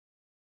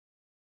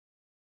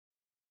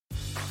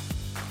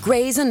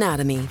Grey's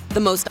Anatomy, the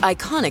most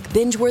iconic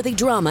binge-worthy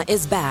drama,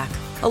 is back,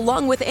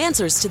 along with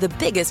answers to the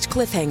biggest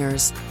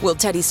cliffhangers. Will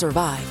Teddy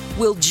survive?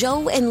 Will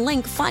Joe and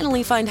Link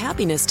finally find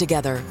happiness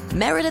together?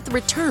 Meredith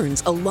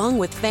returns along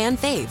with fan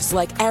faves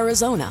like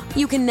Arizona.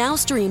 You can now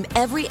stream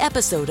every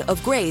episode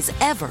of Grey's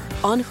ever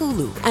on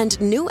Hulu, and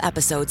new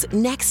episodes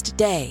next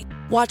day.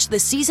 Watch the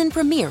season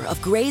premiere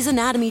of Grey's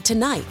Anatomy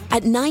tonight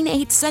at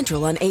 9/8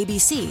 Central on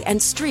ABC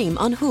and stream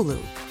on Hulu.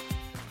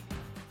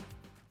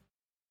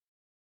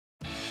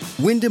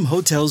 Wyndham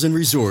Hotels and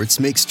Resorts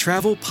makes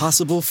travel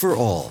possible for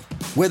all.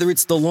 Whether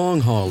it's the long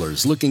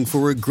haulers looking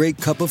for a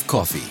great cup of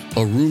coffee,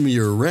 a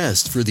roomier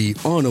rest for the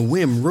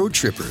on-a-whim road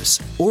trippers,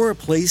 or a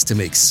place to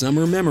make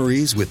summer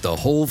memories with the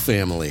whole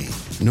family.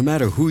 No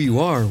matter who you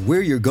are,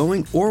 where you're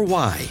going, or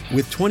why,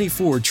 with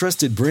 24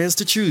 trusted brands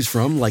to choose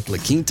from like La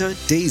Quinta,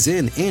 Days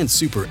Inn, and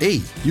Super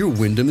 8, your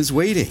Wyndham is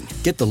waiting.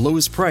 Get the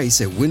lowest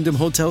price at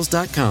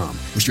wyndhamhotels.com.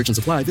 Restrictions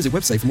apply. Visit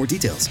website for more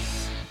details.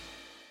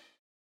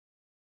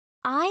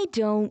 I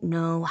don't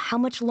know how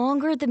much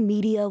longer the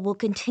media will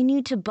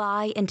continue to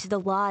buy into the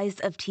lies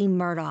of Team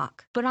Murdaugh,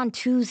 but on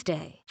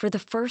Tuesday, for the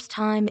first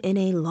time in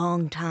a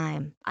long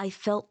time, I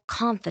felt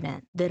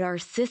confident that our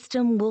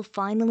system will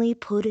finally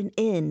put an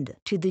end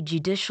to the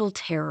judicial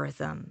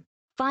terrorism.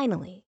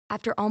 Finally,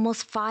 after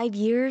almost 5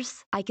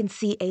 years, I can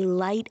see a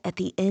light at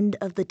the end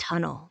of the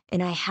tunnel,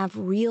 and I have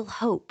real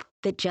hope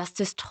that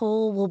Justice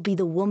Toal will be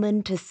the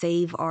woman to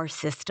save our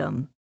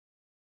system.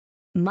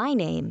 My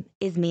name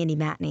is Mandy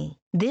Matney.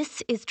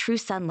 This is True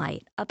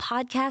Sunlight, a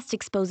podcast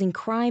exposing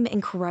crime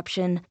and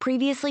corruption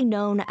previously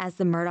known as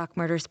the Murdaugh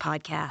Murders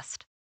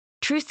Podcast.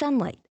 True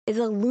Sunlight is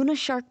a Luna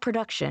Shark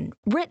production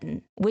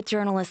written with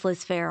journalist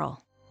Liz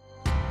Farrell.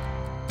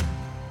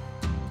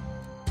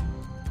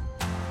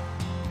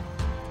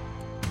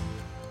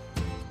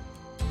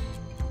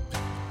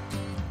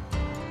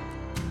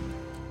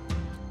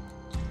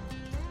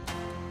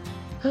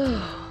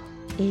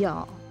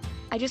 Y'all,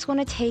 I just want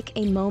to take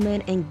a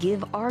moment and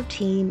give our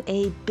team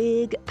a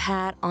big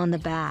pat on the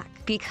back,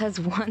 because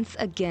once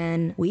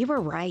again, we were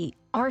right.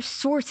 Our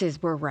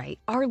sources were right.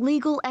 Our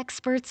legal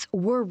experts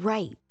were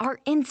right. Our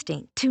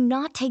instinct to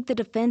not take the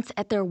defense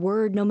at their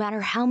word, no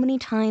matter how many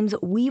times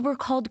we were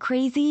called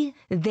crazy,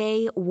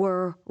 they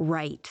were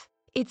right.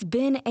 It's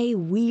been a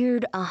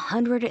weird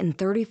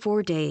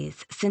 134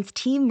 days since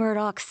Team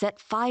Murdaugh set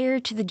fire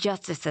to the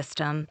justice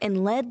system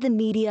and led the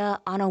media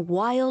on a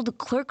wild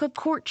clerk of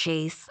court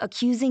chase,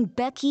 accusing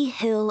Becky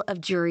Hill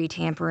of jury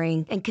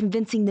tampering and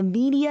convincing the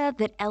media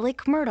that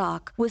Alec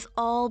Murdaugh was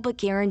all but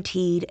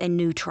guaranteed a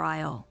new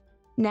trial.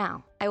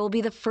 Now, I will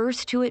be the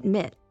first to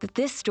admit that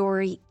this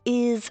story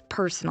is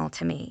personal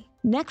to me.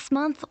 Next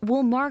month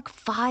will mark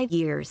 5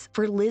 years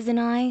for Liz and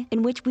I,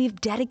 in which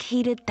we've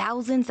dedicated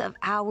thousands of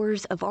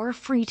hours of our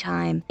free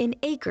time and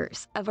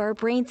acres of our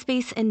brain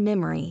space and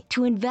memory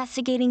to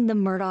investigating the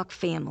Murdaugh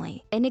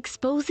family and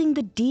exposing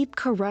the deep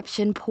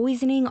corruption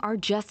poisoning our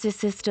justice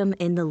system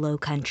in the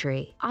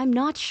Lowcountry. I'm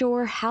not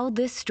sure how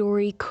this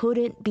story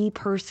couldn't be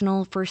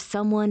personal for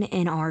someone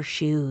in our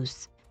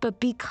shoes. But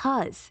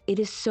because it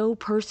is so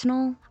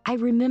personal, I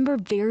remember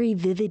very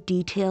vivid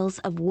details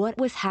of what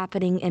was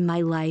happening in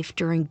my life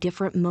during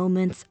different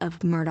moments of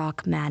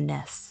Murdaugh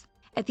madness.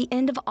 At the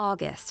end of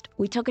August,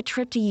 we took a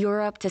trip to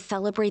Europe to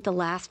celebrate the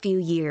last few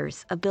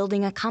years of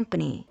building a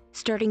company,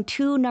 starting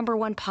 2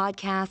 #1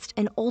 podcasts,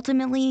 and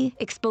ultimately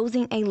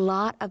exposing a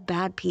lot of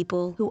bad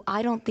people who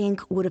I don't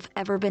think would have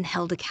ever been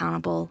held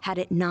accountable had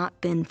it not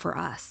been for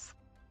us.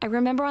 I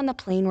remember on the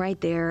plane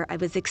right there, I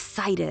was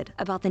excited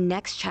about the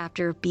next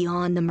chapter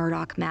beyond the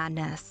Murdaugh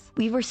madness.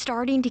 We were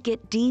starting to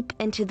get deep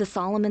into the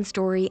Solomon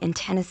story in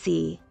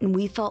Tennessee, and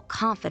we felt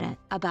confident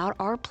about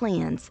our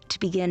plans to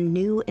begin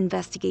new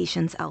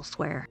investigations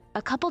elsewhere.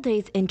 A couple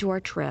days into our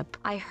trip,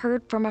 I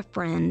heard from a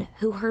friend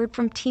who heard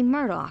from Team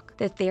Murdaugh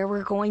that there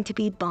were going to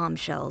be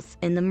bombshells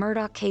in the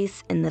Murdaugh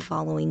case in the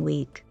following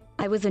week.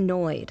 I was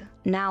annoyed.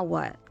 Now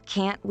what?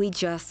 Can't we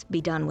just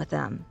be done with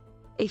them?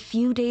 A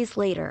few days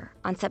later,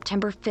 on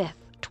September 5th,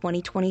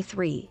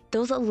 2023,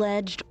 those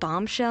alleged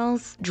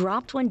bombshells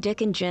dropped when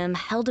Dick and Jim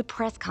held a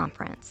press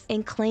conference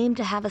and claimed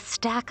to have a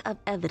stack of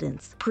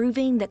evidence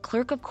proving that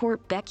Clerk of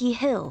Court Becky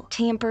Hill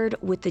tampered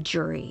with the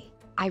jury.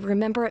 I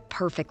remember it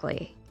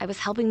perfectly. I was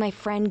helping my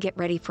friend get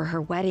ready for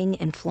her wedding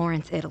in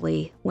Florence,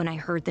 Italy, when I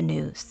heard the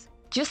news.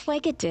 Just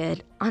like it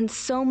did on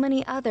so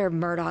many other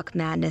Murdaugh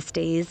madness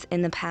days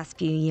in the past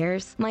few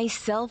years, my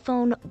cell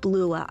phone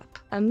blew up.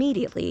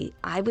 Immediately,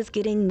 I was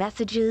getting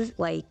messages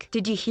like,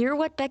 "Did you hear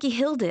what Becky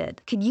Hill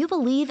did? Can you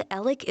believe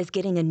Alec is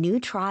getting a new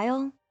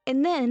trial?"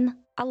 And then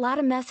a lot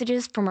of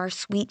messages from our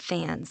sweet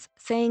fans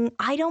saying,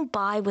 "I don't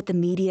buy what the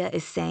media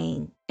is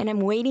saying, and I'm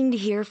waiting to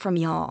hear from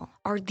y'all.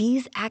 Are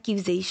these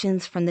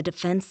accusations from the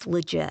defense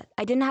legit?"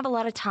 I didn't have a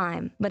lot of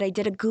time, but I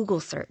did a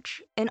Google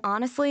search. And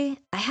honestly,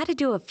 I had to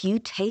do a few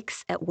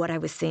takes at what I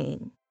was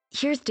seeing.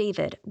 Here's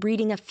David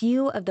reading a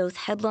few of those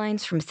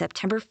headlines from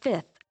September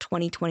 5th,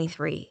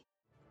 2023.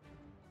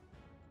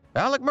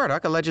 Alec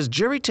Murdaugh alleges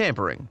jury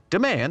tampering,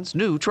 demands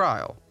new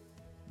trial.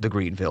 The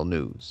Greenville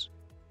News.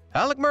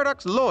 Alec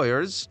Murdaugh's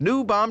lawyers'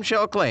 new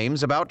bombshell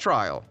claims about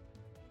trial.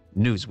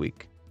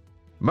 Newsweek.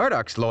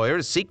 Murdaugh's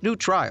lawyers seek new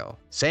trial,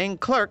 saying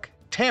clerk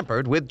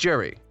tampered with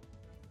jury.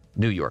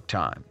 New York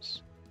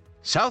Times.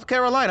 South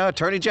Carolina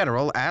Attorney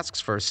General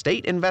asks for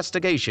state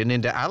investigation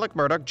into Alec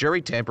Murdaugh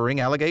jury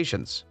tampering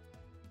allegations.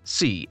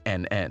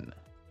 CNN.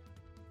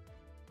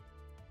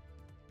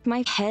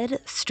 My head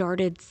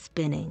started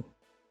spinning.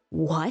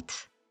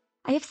 What?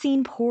 I have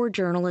seen poor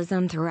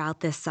journalism throughout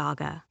this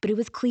saga, but it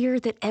was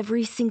clear that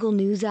every single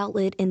news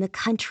outlet in the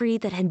country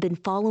that had been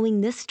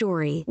following this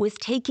story was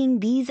taking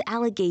these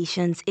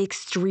allegations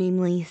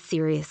extremely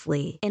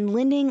seriously and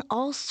lending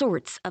all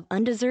sorts of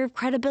undeserved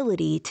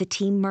credibility to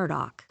Team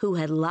Murdaugh, who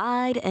had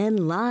lied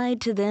and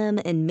lied to them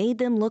and made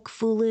them look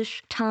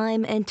foolish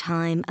time and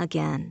time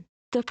again.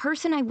 The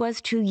person I was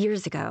 2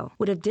 years ago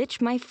would have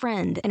ditched my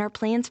friend and our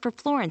plans for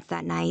Florence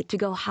that night to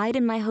go hide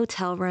in my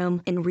hotel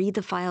room and read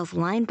the files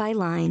line by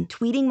line,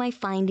 tweeting my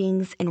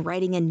findings and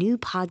writing a new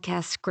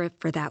podcast script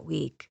for that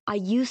week. I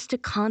used to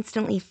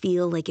constantly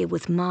feel like it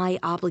was my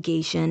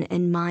obligation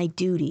and my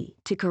duty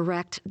to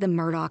correct the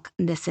Murdaugh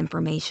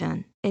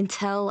misinformation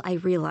until I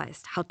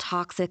realized how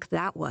toxic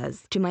that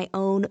was to my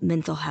own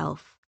mental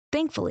health.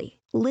 Thankfully,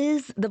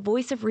 Liz, the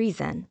voice of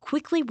reason,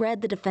 quickly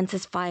read the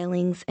defense's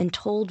filings and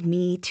told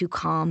me to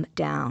calm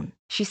down.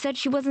 She said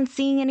she wasn't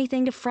seeing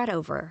anything to fret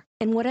over,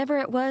 and whatever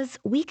it was,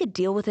 we could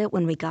deal with it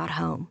when we got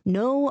home.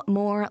 No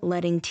more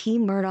letting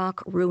Team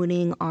Murdaugh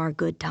ruining our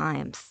good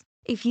times.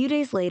 A few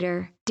days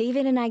later,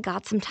 David and I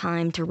got some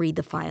time to read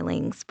the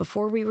filings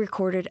before we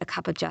recorded a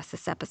Cup of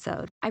Justice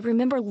episode. I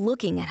remember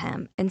looking at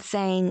him and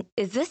saying,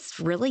 "Is this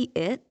really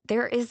it?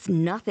 There is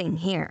nothing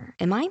here.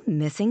 Am I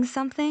missing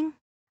something?"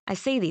 I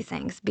say these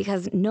things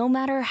because no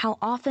matter how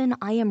often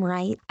I am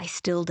right, I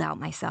still doubt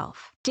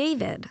myself.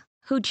 David,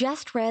 who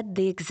just read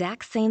the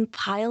exact same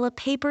pile of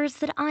papers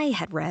that I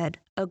had read,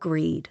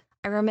 agreed.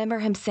 I remember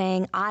him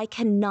saying, "I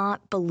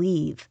cannot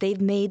believe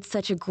they've made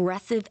such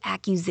aggressive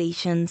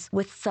accusations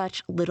with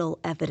such little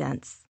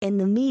evidence." And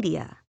the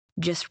media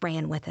just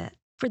ran with it.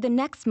 For the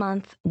next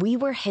month, we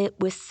were hit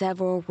with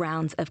several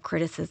rounds of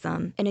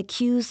criticism and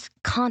accused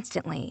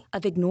constantly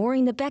of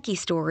ignoring the Becky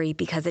story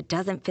because it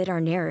doesn't fit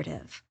our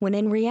narrative, when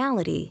in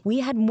reality,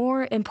 we had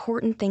more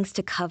important things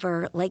to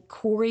cover, like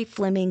Corey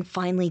Fleming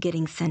finally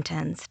getting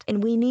sentenced,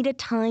 and we needed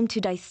time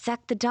to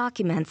dissect the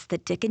documents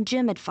that Dick and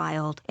Jim had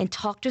filed and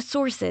talk to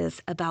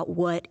sources about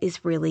what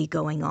is really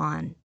going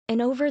on.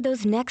 And over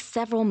those next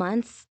several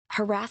months,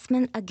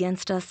 harassment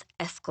against us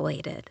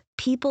escalated.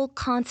 People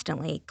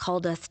constantly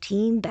called us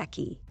Team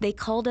Becky. They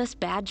called us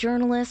bad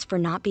journalists for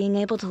not being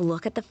able to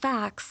look at the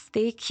facts.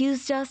 They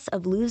accused us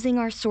of losing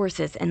our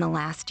sources in the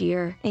last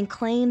year and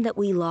claimed that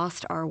we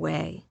lost our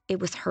way. It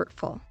was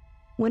hurtful.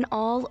 When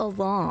all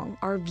along,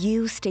 our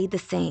view stayed the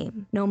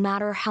same, no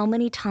matter how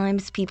many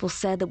times people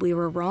said that we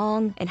were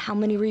wrong and how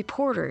many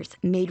reporters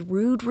made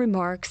rude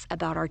remarks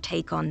about our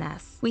take on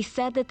this. We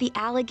said that the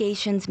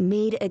allegations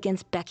made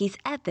against Becky's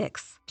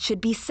ethics should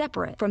be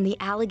separate from the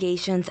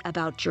allegations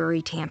about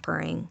jury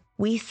tampering.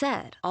 We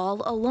said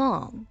all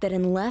along that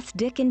unless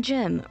Dick and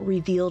Jim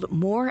revealed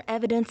more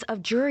evidence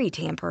of jury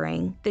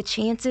tampering, the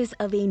chances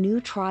of a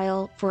new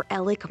trial for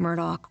Alec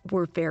Murdaugh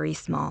were very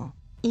small.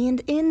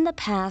 And in the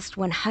past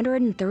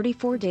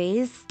 134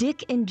 days,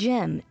 Dick and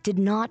Jim did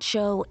not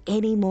show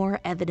any more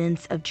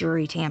evidence of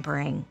jury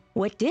tampering.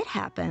 What did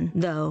happen,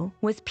 though,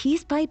 was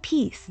piece by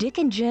piece, Dick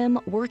and Jim,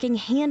 working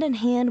hand in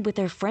hand with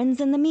their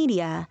friends in the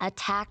media,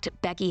 attacked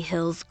Becky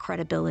Hill's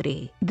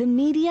credibility. The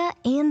media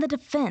and the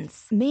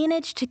defense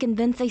managed to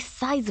convince a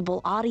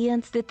sizable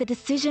audience that the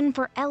decision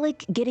for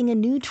Alec getting a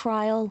new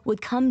trial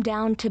would come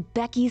down to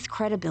Becky's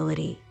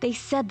credibility. They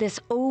said this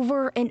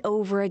over and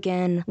over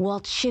again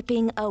while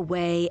chipping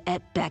away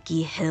at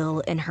Becky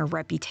Hill and her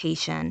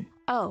reputation.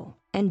 Oh,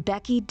 and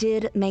Becky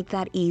did make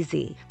that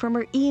easy. From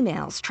her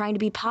emails trying to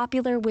be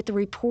popular with the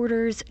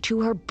reporters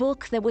to her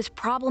book that was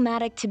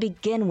problematic to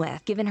begin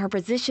with, given her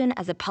position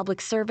as a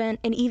public servant,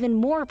 and even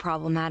more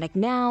problematic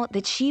now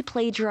that she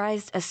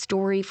plagiarized a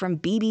story from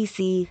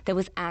BBC that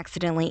was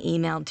accidentally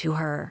emailed to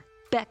her.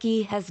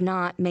 Becky has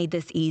not made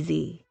this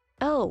easy.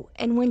 Oh,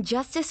 and when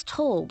Justice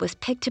Toal was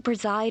picked to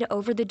preside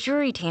over the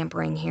jury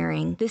tampering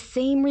hearing, the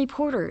same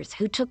reporters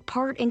who took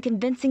part in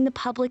convincing the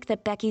public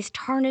that Becky's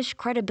tarnished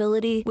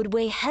credibility would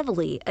weigh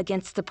heavily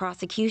against the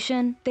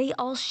prosecution, they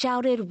all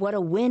shouted what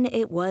a win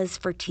it was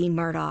for Team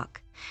Murdaugh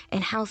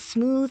and how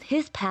smooth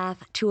his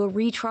path to a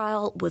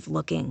retrial was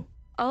looking.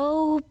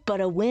 Oh, but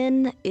a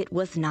win it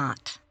was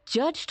not.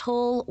 Judge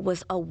Toal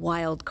was a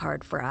wild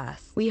card for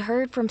us. We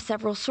heard from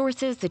several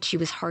sources that she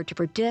was hard to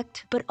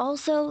predict, but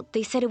also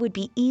they said it would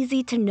be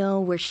easy to know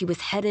where she was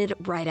headed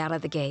right out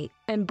of the gate.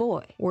 And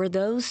boy, were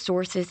those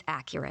sources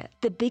accurate.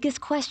 The biggest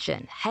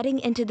question heading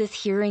into this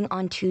hearing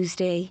on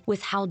Tuesday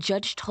was how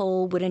Judge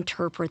Toal would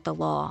interpret the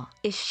law.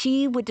 If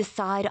she would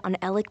decide on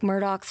Alec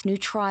Murdaugh's new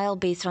trial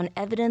based on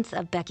evidence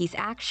of Becky's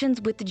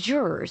actions with the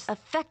jurors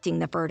affecting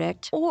the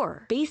verdict,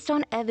 or based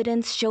on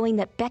evidence showing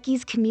that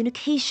Becky's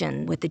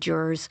communication with the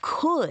jurors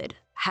could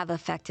have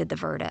affected the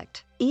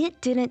verdict. It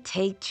didn't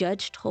take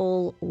Judge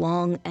Toal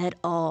long at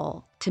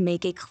all to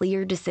make a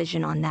clear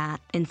decision on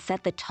that and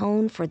set the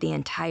tone for the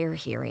entire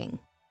hearing.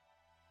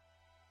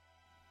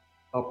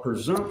 A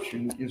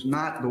presumption is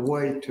not the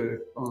way to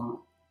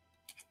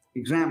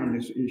examine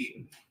this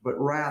issue, but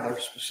rather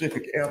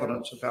specific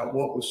evidence about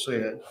what was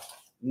said,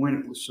 when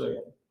it was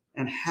said,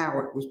 and how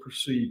it was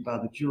perceived by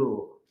the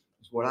juror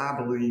is what I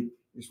believe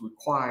is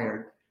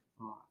required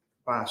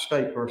by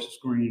State versus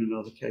Green and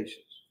other cases.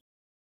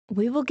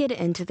 We will get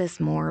into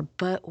this more,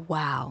 but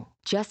wow.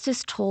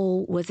 Justice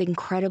Toal was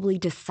incredibly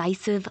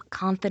decisive,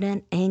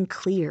 confident, and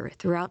clear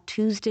throughout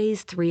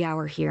Tuesday's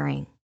 3-hour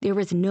hearing. There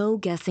was no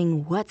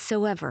guessing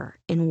whatsoever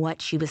in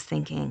what she was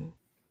thinking.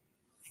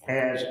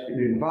 As it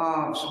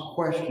involves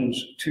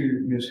questions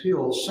to Ms.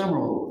 Hill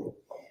similarly,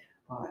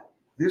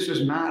 this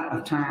is not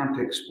a time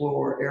to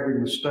explore every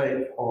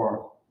mistake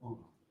or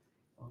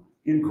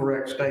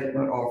incorrect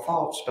statement or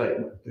false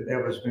statement that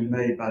ever has been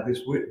made by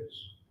this witness.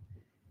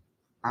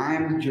 I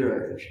am the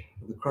judge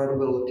of the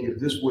credibility of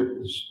this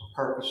witness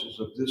for purposes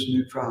of this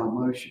new trial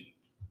motion.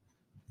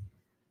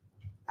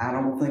 I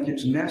don't think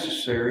it's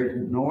necessary,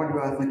 nor do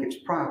I think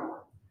it's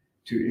proper,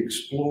 to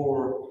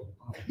explore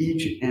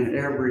each and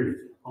every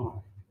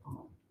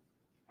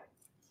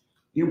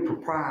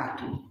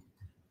impropriety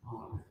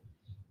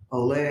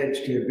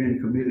alleged to have been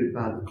committed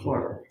by the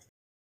clerk.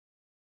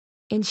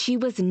 And she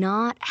was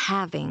not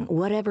having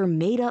whatever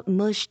made-up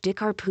mush Dick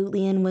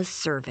Harpootlian was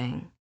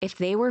serving. If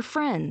they were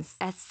friends,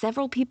 as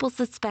several people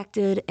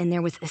suspected and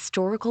there was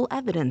historical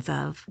evidence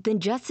of, then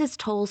Justice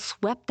Toal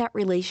swept that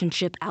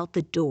relationship out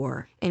the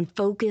door and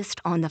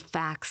focused on the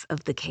facts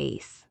of the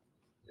case.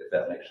 If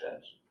that makes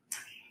sense.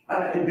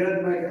 It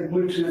doesn't make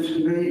complete sense to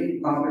me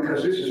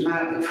because this is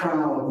not the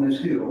trial of Ms.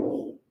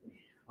 Hill.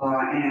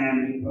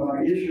 And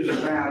issues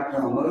about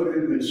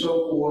motive and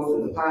so forth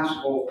and the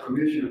possible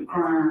commission of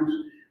crimes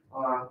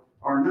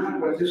are not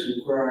what this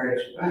inquiry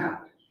is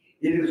about.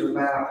 It is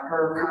about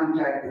her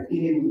contact with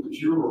any of the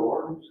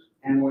jurors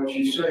and what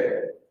she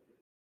said.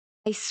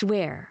 I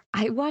swear,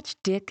 I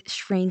watched Dick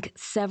shrink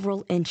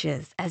several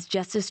inches as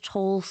Justice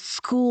Toal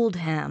schooled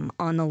him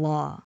on the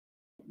law.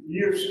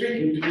 You're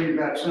speaking to me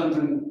about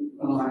something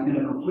in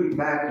a complete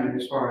vacuum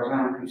as far as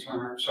I'm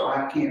concerned, so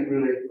I can't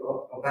really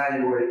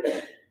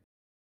evaluate.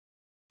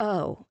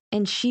 Oh,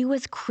 and she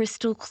was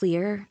crystal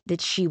clear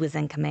that she was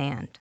in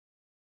command.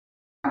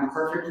 I'm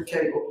perfectly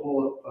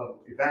capable of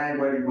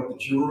evaluating what the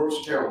jurors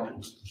tell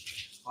me,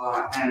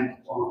 and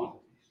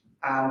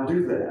I'll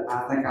do that.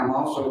 I think I'm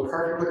also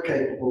perfectly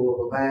capable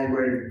of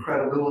evaluating the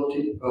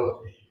credibility of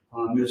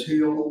Ms.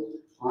 Hill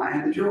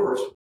and the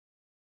jurors.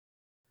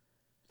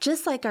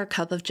 Just like our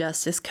Cup of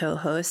Justice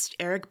co-host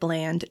Eric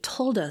Bland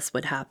told us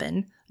would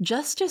happen,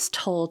 Justice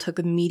Toal took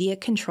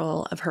immediate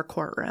control of her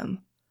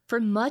courtroom. For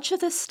much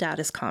of the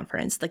status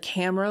conference, the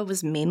camera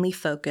was mainly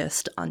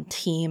focused on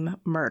Team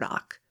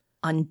Murdaugh,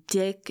 on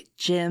Dick,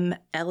 Jim,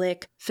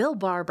 Alec, Phil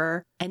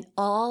Barber, and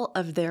all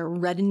of their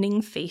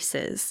reddening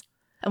faces.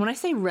 And when I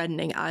say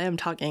reddening, I am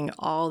talking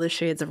all the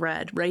shades of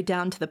red, right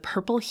down to the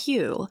purple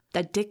hue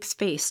that Dick's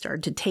face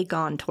started to take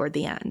on toward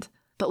the end.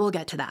 But we'll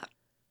get to that.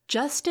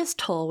 Justice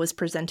Toal was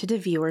presented to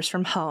viewers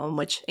from home,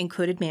 which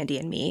included Mandy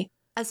and me,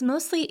 as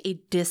mostly a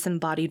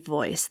disembodied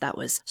voice that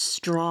was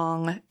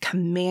strong,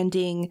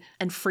 commanding,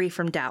 and free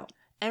from doubt.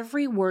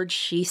 Every word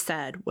she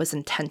said was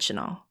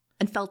intentional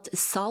and felt as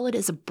solid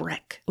as a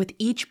brick, with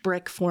each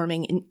brick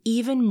forming an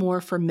even more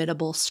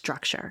formidable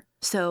structure.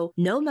 So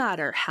no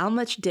matter how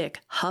much Dick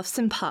huffs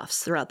and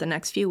puffs throughout the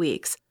next few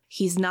weeks,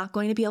 he's not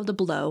going to be able to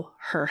blow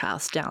her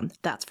house down,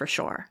 that's for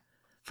sure.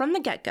 From the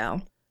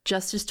get-go,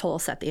 Justice Toal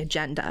set the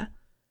agenda.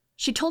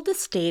 She told the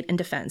state and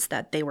defense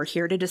that they were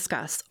here to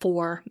discuss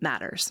 4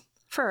 matters.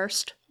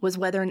 First was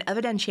whether an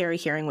evidentiary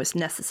hearing was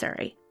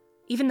necessary.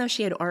 Even though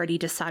she had already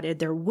decided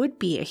there would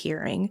be a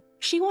hearing,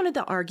 she wanted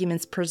the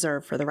arguments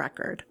preserved for the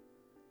record.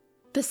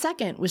 The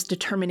second was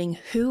determining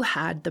who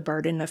had the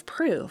burden of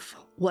proof,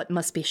 what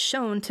must be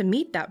shown to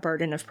meet that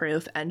burden of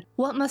proof, and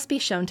what must be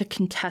shown to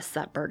contest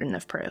that burden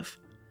of proof.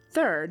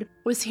 Third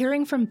was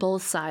hearing from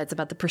both sides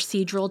about the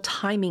procedural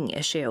timing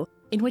issue,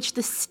 in which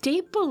the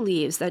state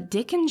believes that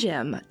Dick and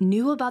Jim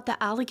knew about the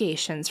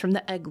allegations from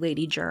the Egg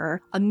Lady juror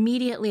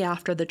immediately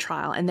after the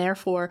trial, and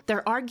therefore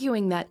they're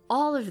arguing that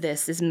all of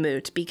this is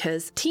moot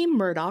because Team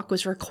Murdaugh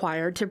was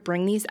required to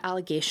bring these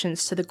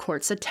allegations to the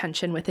court's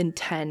attention within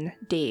 10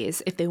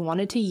 days if they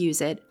wanted to use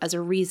it as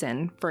a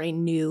reason for a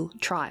new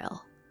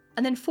trial.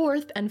 And then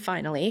fourth and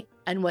finally,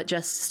 and what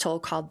Justice Toal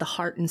called the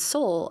heart and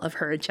soul of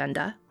her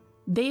agenda,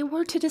 they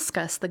were to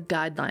discuss the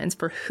guidelines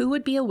for who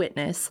would be a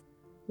witness,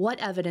 what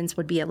evidence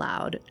would be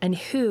allowed, and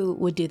who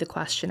would do the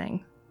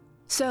questioning.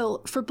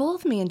 So, for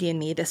both Mandy and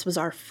me, this was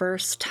our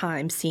first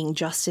time seeing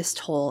Justice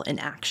Toal in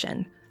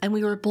action, and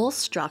we were both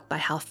struck by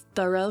how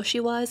thorough she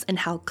was and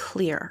how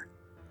clear.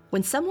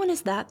 When someone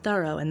is that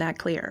thorough and that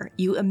clear,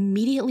 you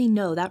immediately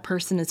know that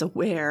person is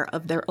aware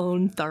of their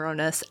own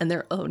thoroughness and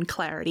their own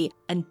clarity,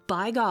 and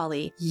by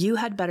golly, you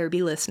had better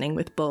be listening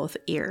with both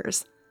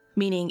ears.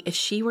 Meaning, if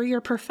she were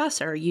your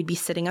professor, you'd be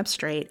sitting up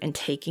straight and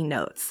taking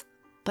notes.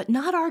 but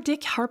not our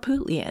Dick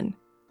Harpootlian.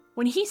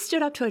 When he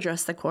stood up to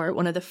address the court,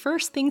 one of the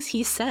first things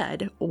he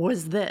said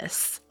was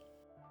this.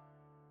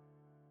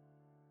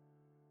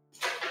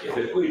 If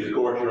it pleases the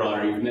court, Your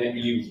Honor,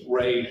 you've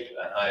raised,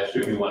 I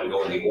assume you want to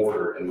go in the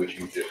order in which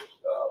you just...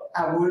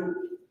 I would.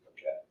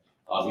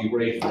 Okay. You've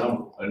raised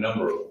a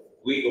number of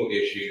legal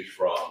issues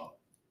from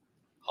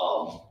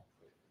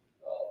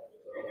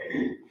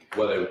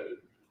whether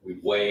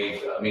we've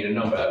waived, a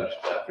number,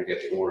 I forget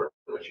the order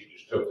in which you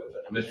just took them,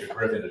 but Mr.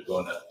 Griffin is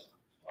going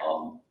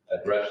to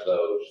address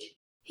those.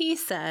 He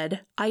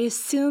said, I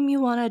assume you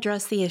want to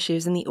address the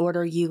issues in the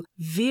order you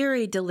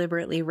very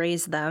deliberately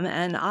raised them,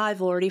 and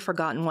I've already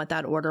forgotten what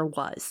that order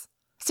was.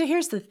 So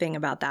here's the thing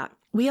about that.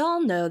 We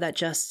all know that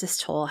Justice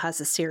Toal has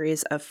a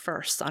series of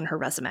firsts on her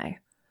resume.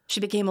 She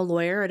became a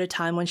lawyer at a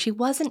time when she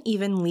wasn't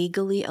even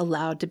legally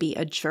allowed to be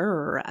a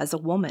juror as a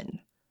woman.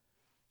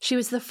 She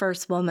was the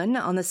first woman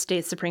on the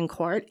state Supreme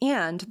Court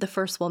and the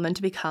first woman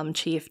to become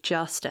Chief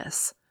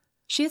Justice.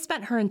 She had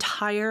spent her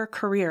entire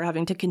career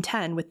having to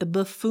contend with the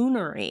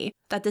buffoonery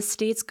that the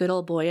state's good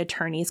old boy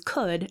attorneys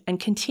could and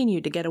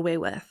continued to get away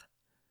with.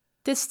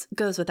 This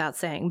goes without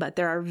saying, but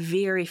there are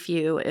very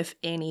few, if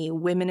any,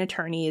 women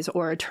attorneys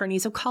or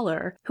attorneys of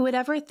color who would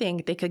ever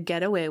think they could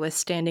get away with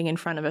standing in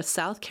front of a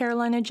South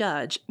Carolina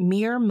judge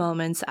mere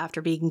moments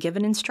after being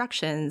given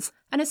instructions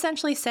and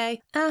essentially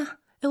say,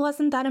 it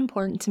wasn't that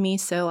important to me,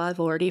 so I've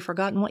already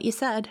forgotten what you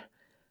said.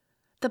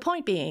 The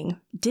point being,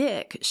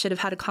 Dick should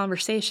have had a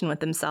conversation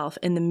with himself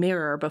in the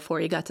mirror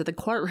before he got to the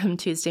courtroom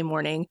Tuesday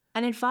morning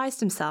and advised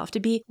himself to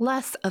be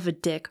less of a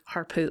Dick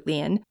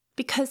Harpootlian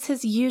because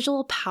his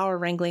usual power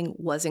wrangling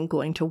wasn't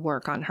going to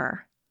work on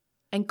her.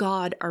 And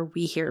God, are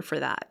we here for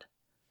that?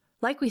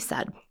 Like we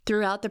said,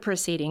 throughout the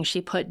proceedings,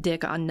 she put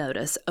Dick on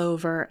notice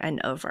over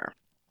and over.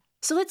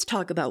 So let's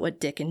talk about what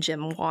Dick and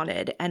Jim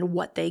wanted and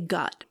what they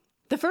got.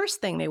 The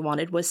first thing they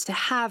wanted was to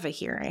have a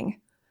hearing,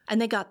 and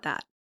they got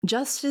that.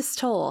 Justice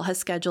Toal has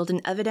scheduled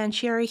an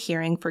evidentiary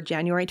hearing for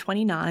January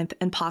 29th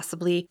and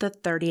possibly the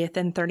 30th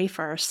and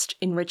 31st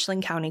in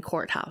Richland County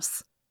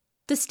Courthouse.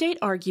 The state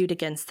argued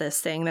against this,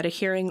 saying that a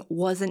hearing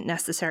wasn't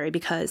necessary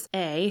because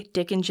A,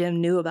 Dick and Jim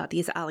knew about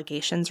these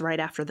allegations right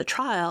after the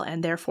trial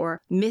and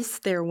therefore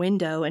missed their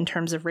window in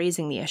terms of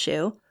raising the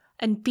issue,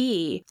 and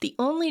B, the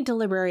only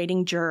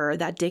deliberating juror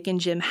that Dick and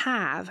Jim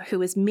have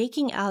who is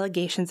making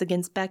allegations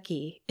against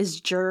Becky is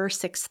Juror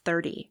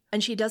 630,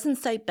 and she doesn't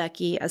cite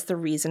Becky as the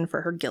reason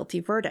for her guilty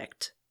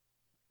verdict.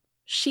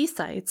 She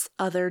cites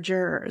other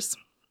jurors.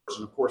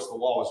 And of course, the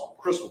law is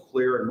crystal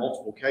clear in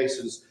multiple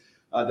cases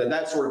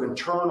that sort of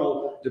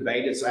internal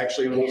debate, it's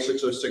actually in Rule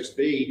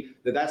 606B,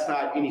 that's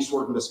not any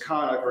sort of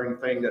misconduct or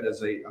anything that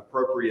is an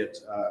appropriate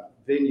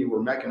venue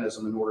or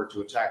mechanism in order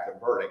to attack the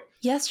verdict.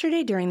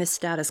 Yesterday during the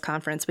status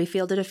conference, we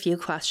fielded a few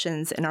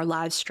questions in our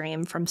live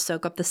stream from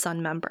Soak Up the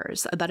Sun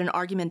members about an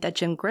argument that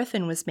Jim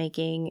Griffin was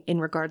making in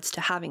regards to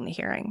having the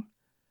hearing.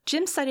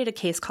 Jim cited a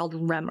case called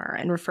Remmer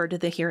and referred to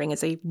the hearing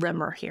as a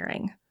Remmer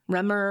hearing.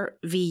 Remmer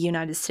v.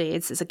 United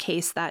States is a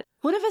case that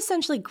would have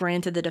essentially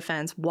granted the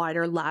defense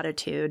wider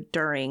latitude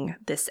during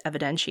this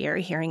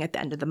evidentiary hearing at the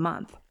end of the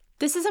month.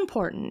 This is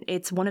important.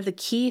 It's one of the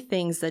key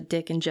things that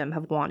Dick and Jim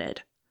have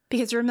wanted.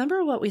 Because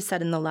remember what we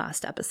said in the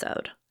last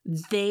episode.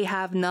 They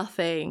have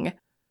nothing.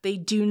 They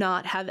do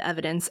not have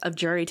evidence of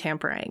jury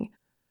tampering.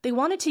 They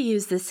wanted to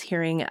use this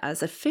hearing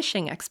as a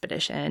fishing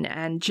expedition,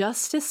 and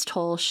Justice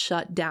Toal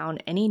shut down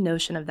any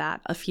notion of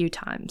that a few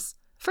times.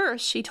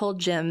 First, she told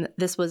Jim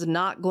this was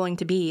not going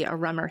to be a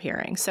Remmer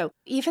hearing. So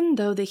even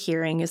though the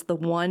hearing is the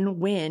one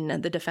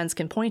win the defense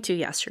can point to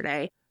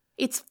yesterday,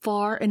 it's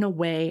far and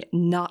away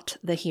not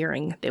the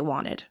hearing they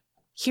wanted.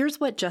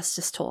 Here's what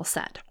Justice Toal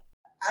said.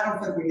 I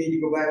don't think we need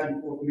to go back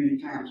and forth many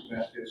times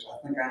about this.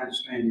 I think I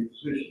understand your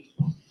position.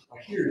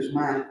 Here's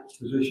my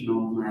position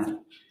on the matter.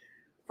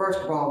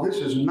 First of all,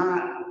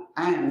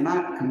 I am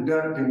not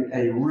conducting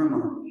a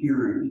Remmer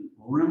hearing.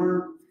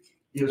 Remmer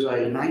is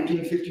a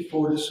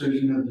 1954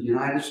 decision of the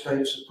United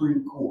States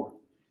Supreme Court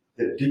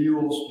that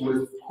deals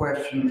with the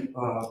question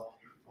of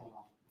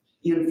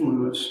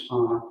influence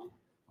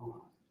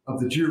of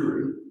the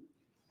jury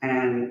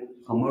and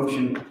a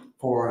motion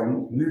for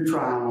a new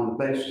trial on the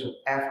basis of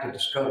after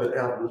discovered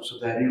evidence of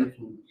that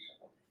influence.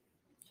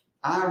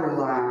 I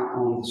rely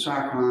on the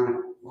South Carolina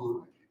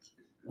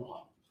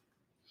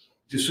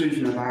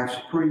decision of our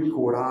Supreme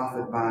Court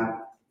authored by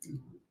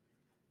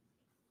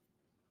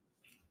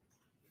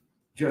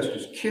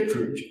Justice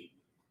Kittredge,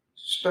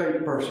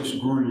 State versus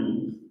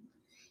Green.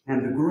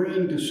 And the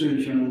Green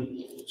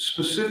decision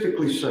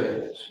specifically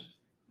says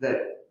that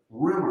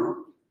Remmer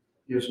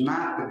is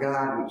not the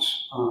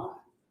guidance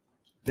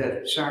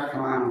that South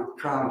Carolina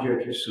trial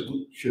judges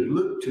should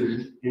look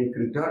to in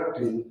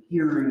conducting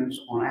hearings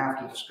on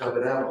after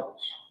discovered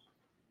evidence.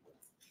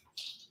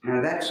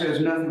 Now that says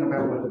nothing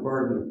about what the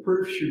burden of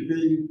proof should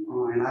be,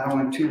 and I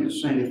don't intend to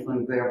say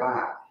anything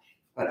thereby,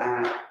 but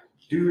I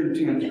do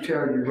intend to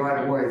tell you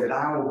right away that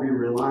I will be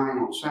relying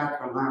on South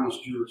Carolina's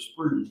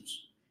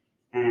jurisprudence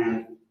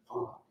and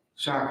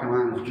South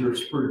Carolina's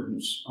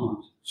jurisprudence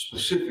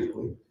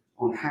specifically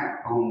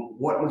on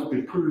what must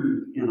be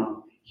proved in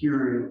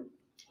hearing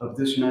of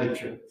this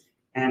nature,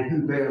 and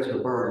who bears the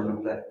burden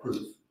of that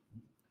proof.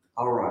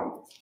 All right.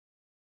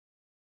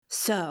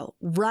 So,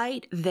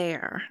 right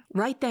there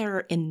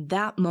in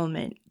that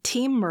moment,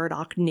 Team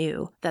Murdaugh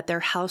knew that their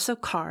house of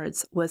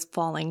cards was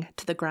falling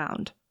to the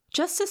ground.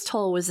 Justice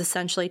Toal was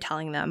essentially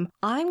telling them,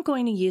 I'm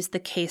going to use the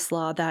case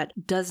law that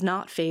does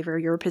not favor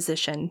your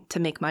position to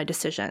make my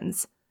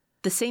decisions.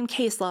 The same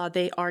case law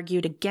they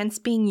argued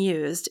against being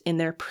used in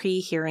their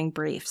pre-hearing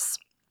briefs.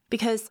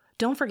 Because,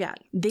 don't forget,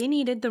 they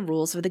needed the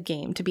rules of the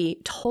game to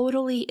be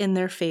totally in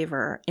their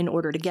favor in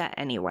order to get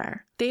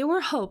anywhere. They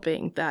were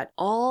hoping that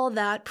all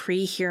that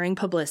pre-hearing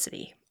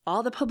publicity,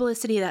 all the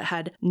publicity that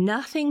had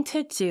nothing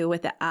to do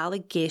with the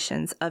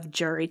allegations of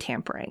jury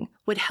tampering,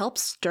 would help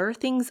stir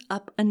things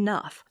up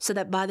enough so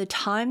that by the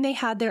time they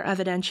had their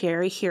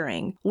evidentiary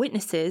hearing,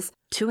 witnesses,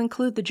 to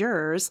include the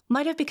jurors,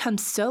 might have become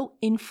so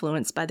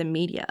influenced by the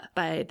media,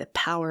 by the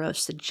power of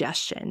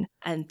suggestion,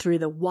 and through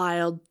the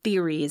wild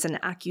theories and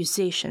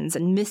accusations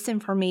and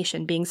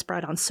misinformation being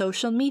spread on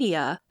social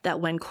media,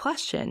 that when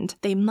questioned,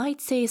 they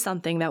might say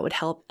something that would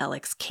help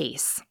Alec's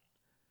case.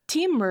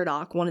 Team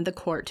Murdaugh wanted the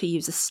court to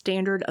use a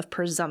standard of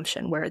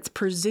presumption where it's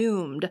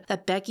presumed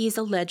that Becky's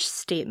alleged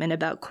statement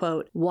about,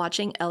 quote,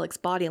 watching Alec's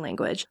body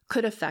language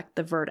could affect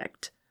the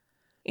verdict,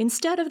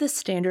 instead of the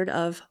standard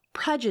of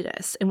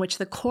prejudice, in which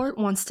the court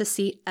wants to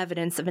see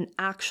evidence of an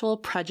actual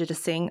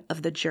prejudicing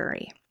of the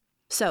jury.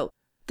 So,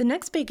 the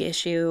next big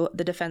issue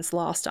the defense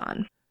lost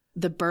on,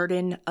 the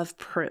burden of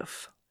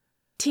proof.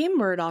 Team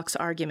Murdaugh's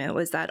argument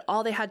was that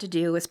all they had to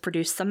do was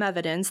produce some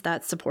evidence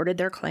that supported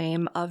their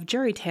claim of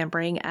jury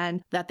tampering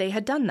and that they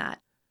had done that.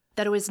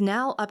 That it was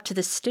now up to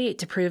the state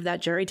to prove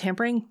that jury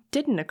tampering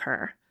didn't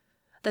occur.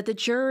 That the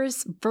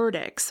jurors'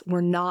 verdicts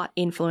were not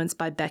influenced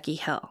by Becky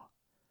Hill.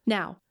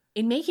 Now,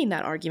 in making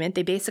that argument,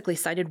 they basically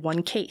cited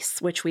one case,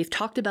 which we've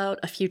talked about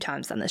a few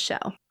times on the show.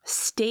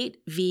 State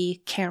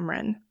v.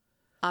 Cameron.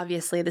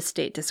 Obviously, the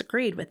state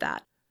disagreed with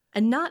that.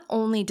 And not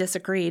only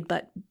disagreed,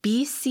 but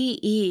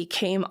BCE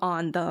came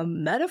on the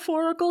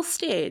metaphorical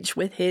stage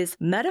with his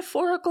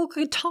metaphorical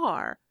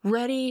guitar,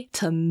 ready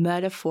to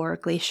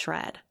metaphorically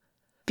shred.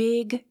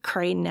 Big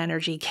Creighton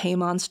Energy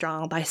came on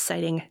strong by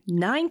citing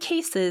 9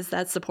 cases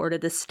that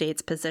supported the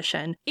state's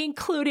position,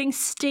 including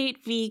State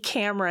v.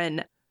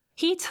 Cameron.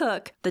 He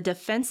took the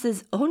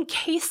defense's own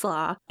case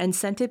law and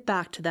sent it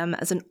back to them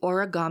as an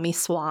origami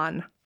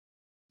swan.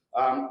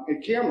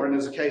 And Cameron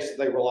is a case that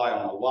they rely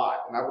on a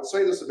lot. And I would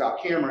say this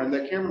about Cameron,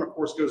 that Cameron, of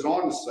course, goes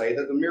on to say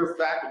that the mere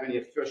fact of any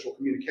official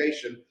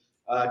communication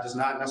does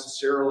not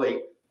necessarily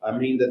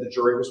mean that the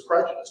jury was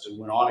prejudiced, and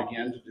went on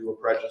again to do a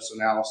prejudice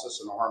analysis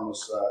and a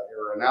harmless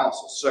error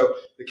analysis. So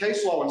the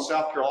case law in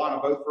South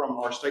Carolina, both from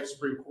our state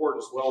Supreme Court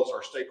as well as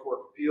our state court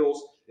of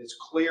appeals, it's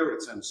clear,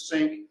 it's in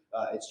sync,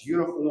 it's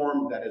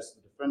uniform, that it's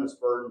the defendant's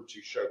burden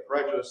to show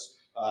prejudice.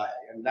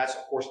 And that's,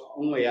 of course,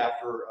 only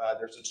after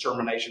there's a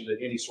determination that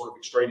any sort of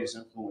extraneous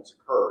influence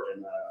occurred.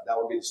 And that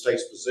would be the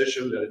state's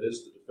position, that it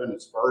is the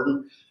defendant's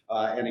burden.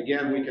 And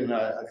again, we can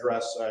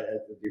address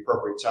at the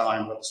appropriate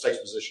time what the state's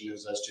position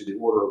is as to the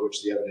order in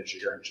which the evidentiary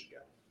hearing should go.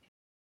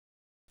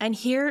 And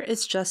here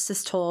is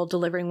Justice Toal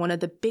delivering one of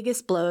the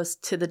biggest blows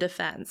to the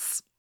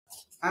defense.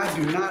 I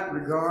do not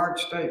regard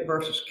State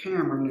versus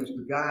Cameron as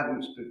the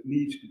guidance that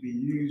needs to be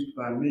used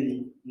by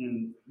me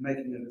in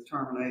making a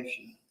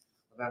determination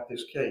about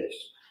this case.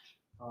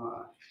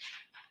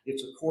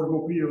 It's a Court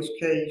of Appeals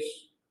case.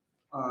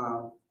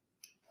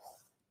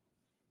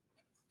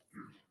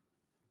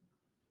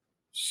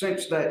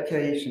 Since that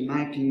case in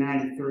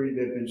 1993,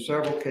 there have been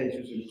several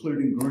cases,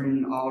 including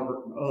Green,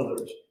 Oliver, and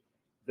others,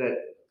 that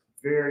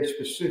very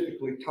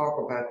specifically talk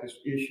about this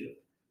issue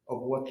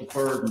of what the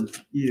burden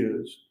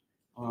is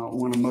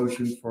when a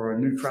motion for a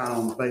new trial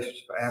on the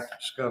basis of after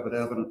discovered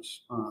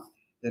evidence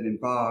that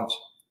involves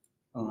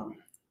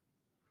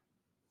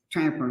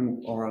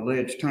tampering or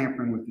alleged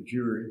tampering with the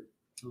jury.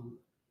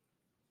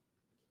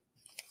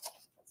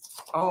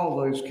 All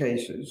those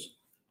cases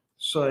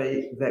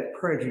say that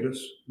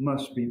prejudice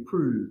must be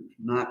proved,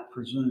 not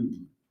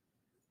presumed.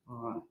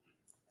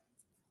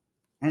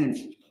 And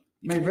it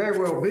may very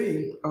well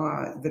be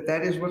that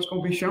that is what's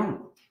going to be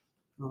shown.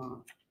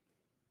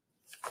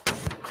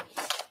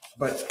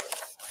 But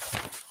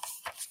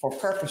for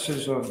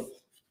purposes of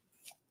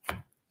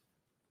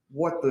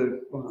what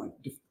the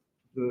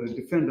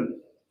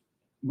defendant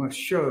must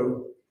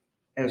show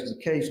as the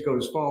case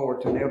goes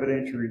forward to an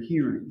evidentiary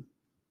hearing,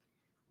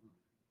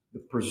 the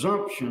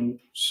presumption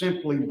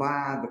simply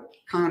by the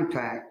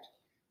contact,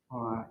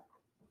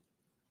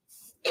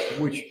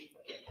 which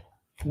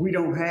we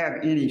don't have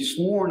any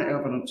sworn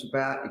evidence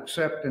about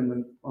except in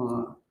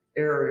the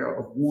area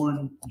of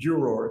one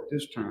juror at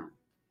this time.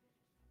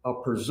 A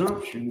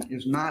presumption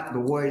is not the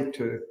way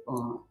to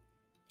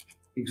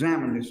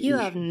examine this issue. You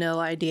have no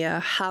idea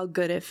how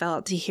good it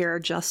felt to hear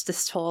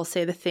Justice Toal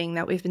say the thing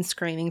that we've been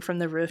screaming from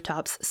the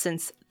rooftops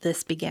since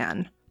this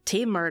began.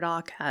 Team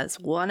Murdaugh has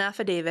one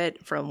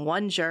affidavit from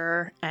one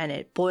juror, and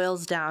it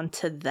boils down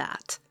to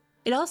that.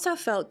 It also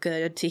felt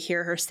good to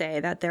hear her say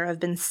that there have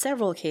been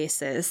several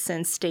cases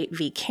since State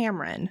v.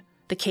 Cameron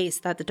the case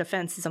that the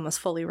defense is almost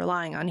fully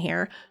relying on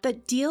here,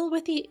 that deal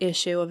with the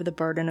issue of the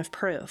burden of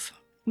proof.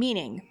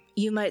 Meaning,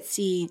 you might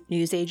see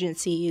news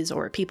agencies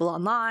or people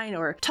online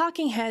or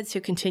talking heads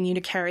who continue to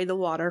carry the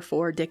water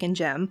for Dick and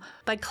Jim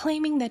by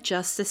claiming that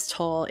Justice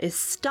Toal is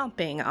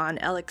stumping on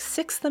Alec's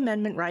Sixth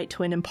Amendment right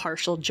to an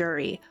impartial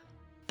jury.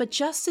 But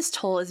Justice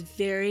Toal is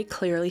very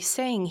clearly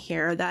saying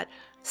here that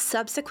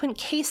subsequent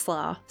case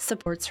law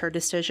supports her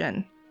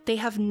decision. They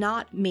have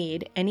not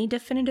made any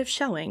definitive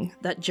showing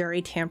that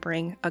jury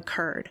tampering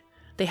occurred.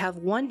 They have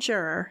one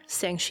juror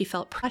saying she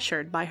felt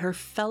pressured by her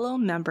fellow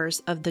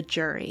members of the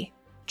jury.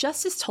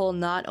 Justice Toal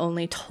not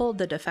only told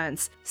the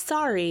defense,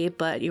 "Sorry,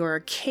 but your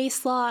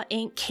case law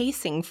ain't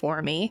casing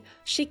for me,"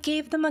 she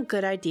gave them a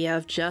good idea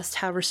of just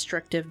how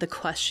restrictive the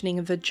questioning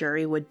of the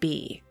jury would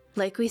be.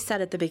 Like we said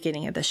at the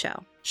beginning of the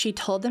show, she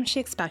told them she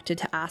expected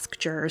to ask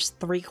jurors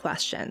 3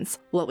 questions: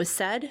 what was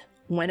said,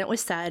 when it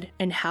was said,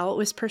 and how it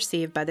was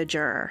perceived by the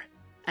juror.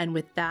 And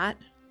with that,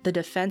 the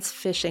defense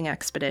fishing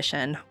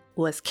expedition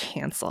was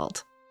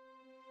canceled.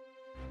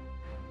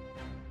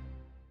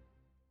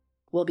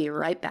 We'll be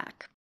right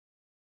back.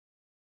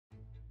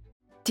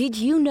 Did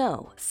you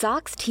know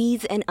socks,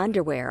 tees, and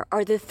underwear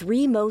are the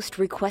 3 most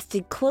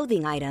requested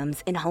clothing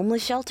items in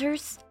homeless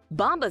shelters?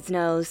 Bombas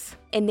knows,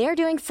 and they're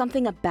doing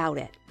something about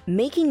it,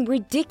 making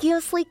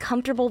ridiculously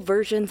comfortable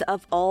versions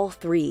of all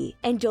 3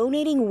 and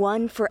donating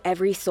 1 for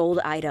every sold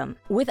item.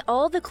 With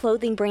all the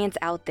clothing brands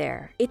out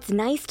there, it's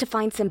nice to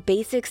find some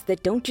basics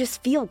that don't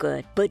just feel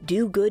good, but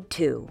do good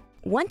too.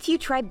 Once you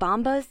try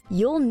Bombas,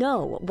 you'll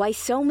know why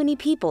so many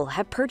people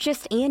have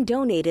purchased and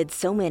donated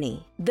so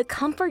many. The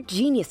comfort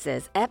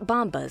geniuses at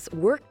Bombas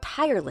work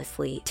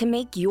tirelessly to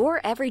make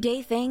your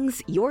everyday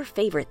things your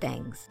favorite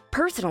things.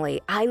 Personally,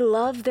 I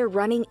love their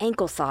running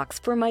ankle socks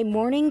for my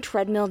morning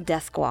treadmill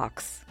desk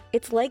walks.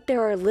 It's like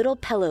there are little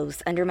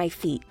pillows under my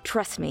feet.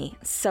 Trust me,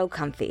 so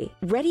comfy.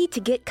 Ready to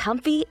get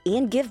comfy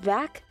and give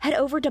back? Head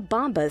over to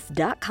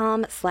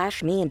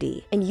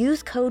bombas.com/Mandy and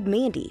use code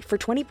Mandy for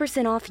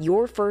 20% off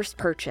your first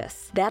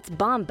purchase. That's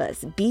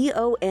Bombas,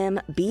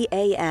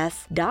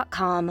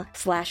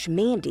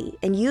 BOMBAS.com/Mandy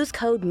and use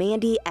code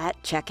Mandy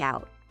at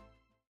checkout.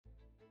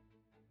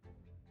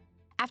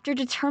 After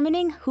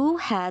determining who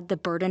had the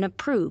burden of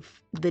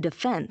proof, the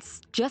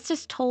defense,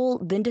 Justice Toal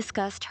then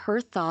discussed her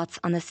thoughts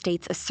on the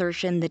state's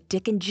assertion that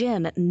Dick and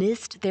Jim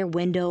missed their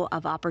window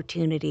of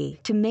opportunity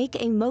to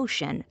make a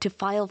motion to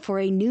file for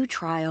a new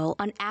trial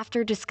on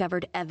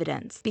after-discovered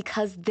evidence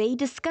because they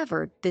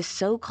discovered this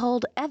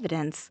so-called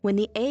evidence when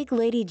the Egg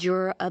Lady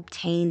juror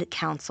obtained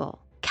counsel.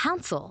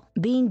 Counsel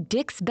being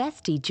Dick's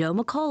bestie, Joe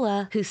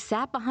McCullough, who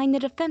sat behind the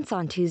defense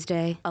on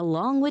Tuesday,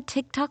 along with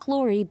TikTok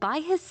Lori by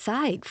his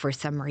side for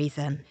some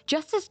reason.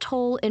 Justice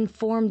Toal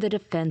informed the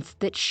defense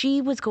that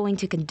she was going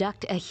to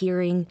conduct a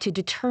hearing to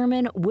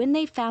determine when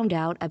they found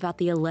out about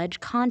the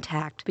alleged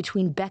contact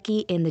between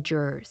Becky and the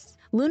jurors.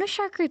 Luna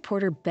Shark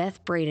reporter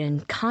Beth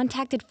Braden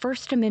contacted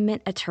First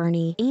Amendment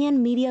attorney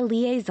and media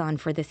liaison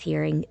for this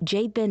hearing,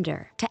 Jay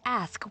Bender, to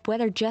ask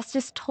whether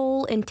Justice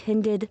Toal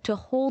intended to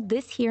hold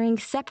this hearing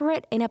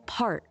separate and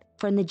apart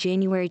from the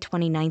January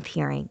 29th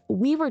hearing.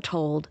 We were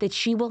told that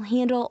she will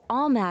handle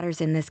all matters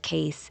in this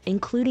case,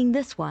 including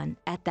this one,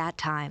 at that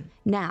time.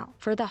 Now,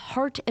 for the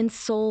heart and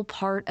soul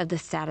part of the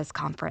status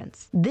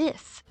conference.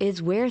 This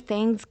is where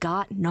things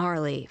got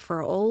gnarly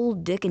for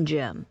old Dick and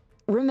Jim.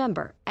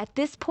 Remember, at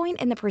this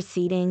point in the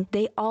proceeding,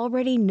 they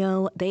already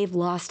know they've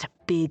lost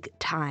big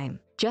time.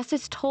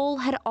 Justice Toal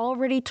had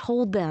already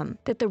told them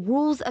that the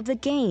rules of the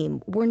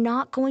game were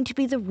not going to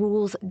be the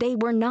rules they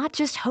were not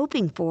just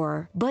hoping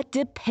for, but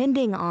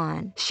depending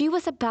on. She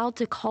was about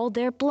to call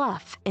their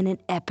bluff in an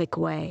epic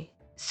way.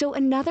 So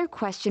another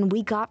question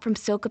we got from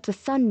Soak Up the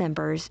Sun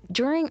members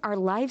during our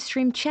live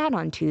stream chat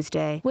on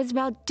Tuesday was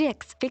about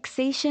Dick's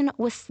fixation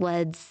with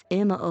Sled's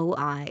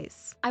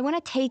MOIs. I want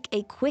to take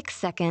a quick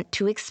second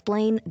to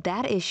explain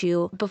that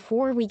issue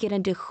before we get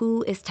into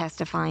who is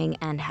testifying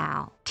and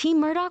how.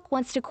 Team Murdaugh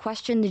wants to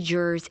question the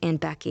jurors and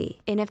Becky,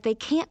 and if they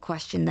can't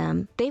question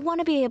them, they want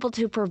to be able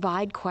to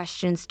provide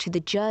questions to the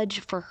judge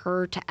for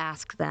her to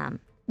ask them.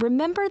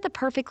 Remember the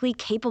perfectly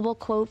capable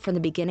quote from the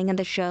beginning of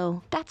the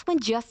show? That's when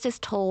Justice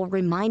Toal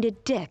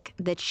reminded Dick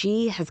that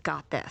she has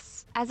got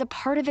this. As a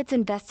part of its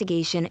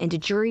investigation into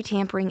jury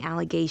tampering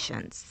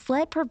allegations,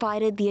 SLED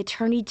provided the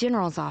Attorney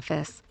General's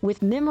office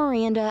with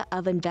Memoranda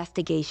of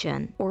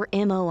Investigation, or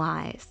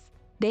MOIs.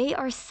 They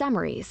are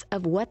summaries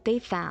of what they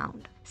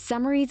found.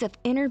 Summaries of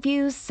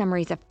interviews,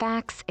 summaries of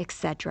facts,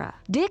 etc.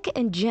 Dick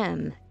and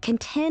Jim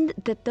contend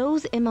that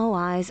those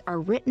MOIs are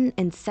written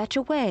in such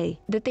a way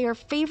that they are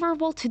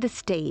favorable to the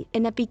state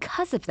and that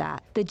because of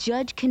that, the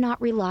judge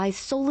cannot rely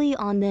solely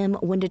on them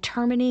when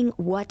determining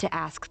what to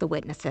ask the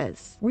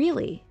witnesses.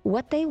 Really,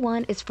 what they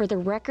want is for the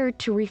record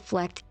to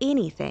reflect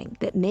anything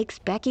that makes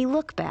Becky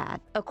look bad.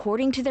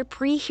 According to their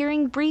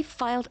pre-hearing brief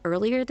filed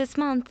earlier this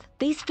month,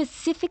 they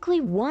specifically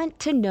want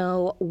to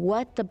know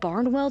what the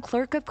Barnwell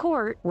Clerk of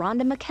Court,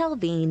 Rhonda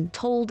McKelveen,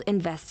 told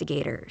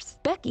investigators.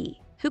 Becky,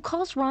 who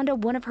calls Rhonda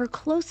one of her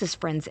closest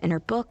friends in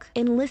her book,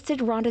 enlisted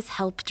Rhonda's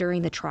help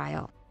during the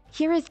trial.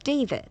 Here is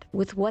David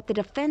with what the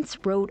defense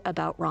wrote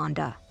about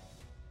Rhonda.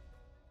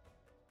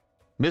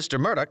 Mr.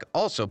 Murdaugh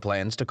also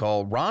plans to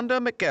call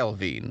Rhonda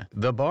McElveen,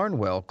 the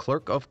Barnwell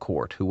clerk of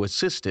court who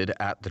assisted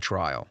at the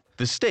trial.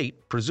 The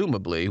state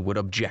presumably would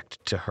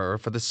object to her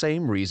for the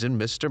same reason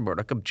Mr.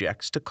 Murdaugh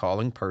objects to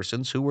calling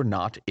persons who were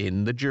not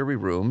in the jury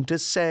room to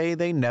say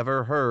they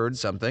never heard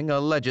something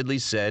allegedly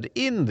said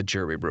in the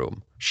jury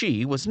room.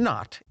 She was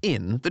not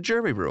in the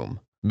jury room.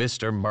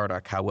 Mr.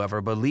 Murdaugh, however,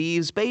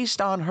 believes,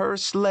 based on her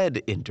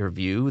SLED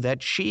interview,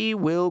 that she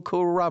will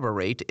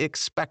corroborate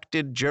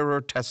expected juror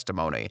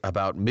testimony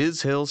about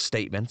Ms. Hill's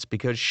statements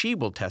because she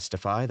will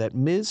testify that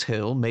Ms.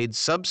 Hill made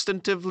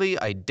substantively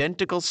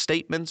identical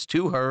statements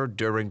to her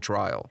during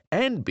trial,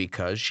 and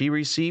because she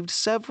received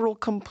several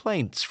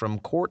complaints from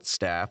court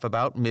staff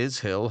about Ms.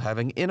 Hill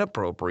having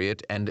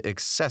inappropriate and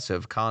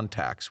excessive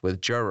contacts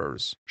with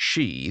jurors.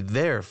 She,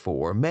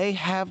 therefore, may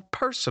have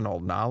personal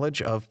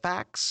knowledge of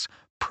facts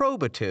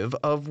probative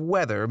of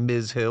whether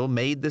Ms. Hill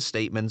made the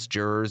statements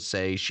jurors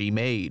say she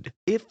made.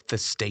 If the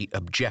state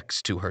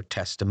objects to her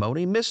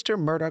testimony, Mr.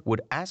 Murdaugh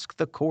would ask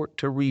the court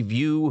to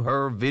review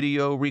her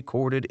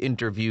video-recorded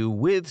interview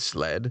with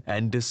SLED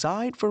and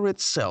decide for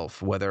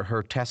itself whether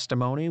her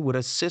testimony would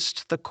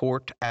assist the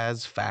court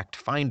as fact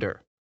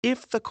finder.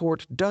 If the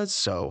court does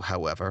so,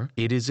 however,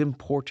 it is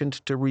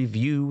important to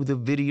review the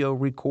video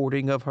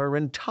recording of her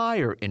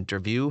entire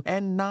interview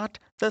and not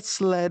the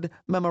SLED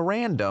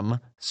memorandum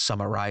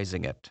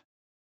summarizing it.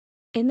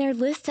 In their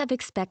list of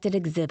expected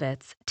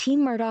exhibits,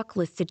 Team Murdaugh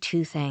listed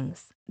two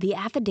things: the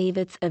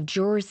affidavits of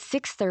jurors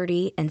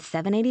 630 and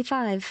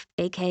 785,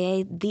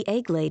 aka the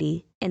Egg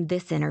Lady, in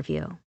this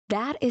interview.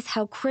 That is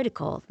how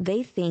critical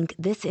they think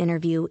this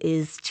interview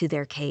is to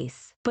their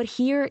case. But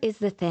here is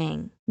the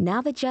thing.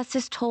 Now that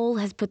Justice Toal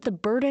has put the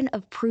burden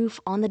of proof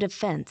on the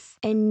defense,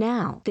 and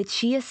now that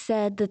she has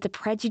said that the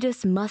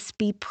prejudice must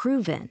be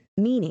proven,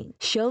 meaning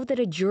show that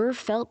a juror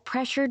felt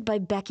pressured by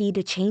Becky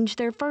to change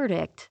their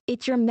verdict, it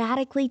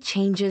dramatically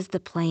changes the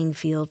playing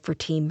field for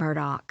Team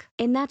Murdaugh.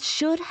 And that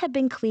should have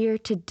been clear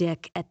to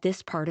Dick at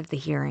this part of the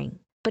hearing.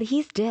 But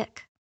he's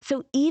Dick.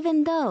 So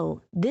even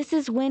though this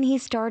is when he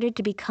started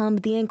to become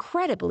the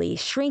incredibly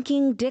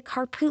shrinking Dick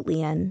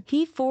Harpootlian,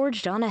 he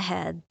forged on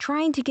ahead,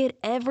 trying to get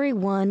every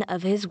one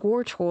of his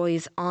war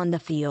toys on the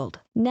field.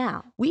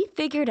 Now, we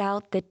figured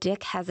out that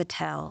Dick has a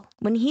tell.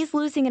 When he's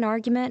losing an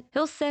argument,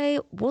 he'll say,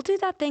 "We'll do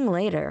that thing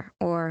later,"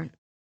 or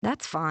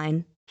 "That's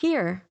fine."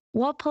 Here,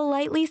 while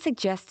politely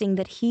suggesting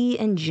that he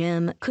and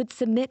Jim could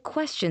submit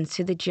questions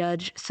to the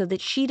judge so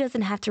that she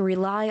doesn't have to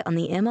rely on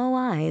the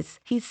MOIs,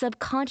 he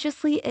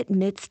subconsciously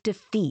admits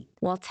defeat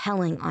while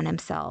telling on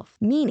himself,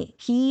 meaning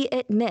he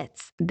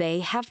admits they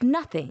have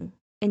nothing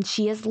and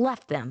she has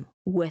left them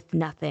with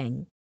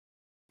nothing.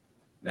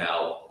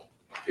 Now,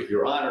 if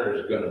Your Honor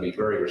is going to be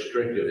very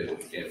restrictive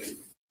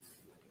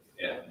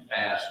and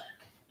ask,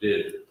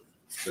 did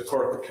the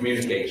court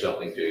communicate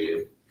something to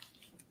you,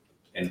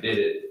 and did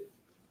it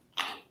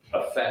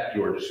affect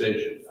your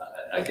decision?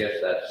 I guess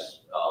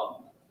that's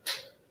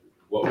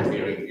what we're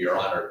hearing, Your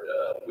Honor,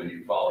 when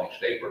you're following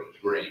State versus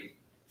Green.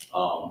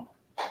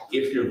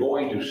 If you're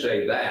going to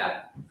say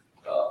that,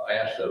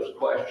 ask those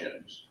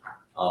questions.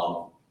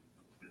 I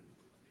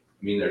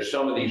mean, there's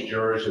some of these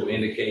jurors who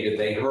indicated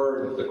they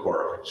heard the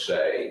court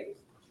say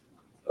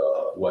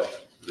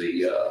what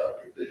the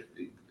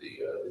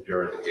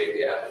juror that gave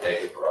the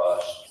affidavit for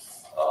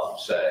us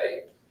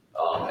say,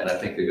 and I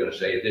think they're going to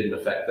say it didn't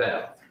affect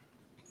them.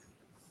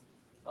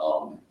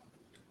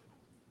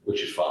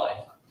 Which is fine.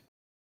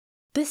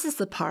 This is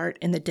the part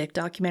in the Dick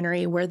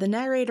documentary where the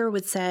narrator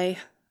would say,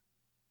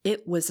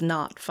 "It was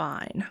not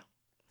fine."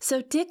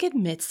 So Dick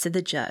admits to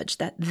the judge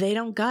that they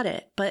don't got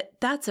it, but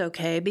that's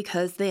okay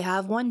because they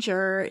have one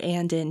juror,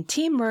 and in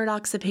Team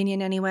Murdaugh's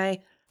opinion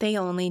anyway, they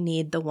only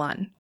need the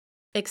one.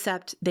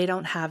 Except they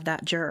don't have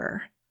that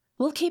juror.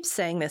 We'll keep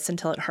saying this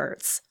until it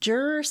hurts.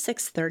 Juror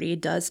 630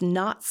 does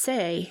not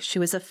say she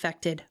was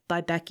affected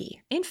by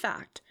Becky. In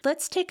fact,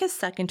 let's take a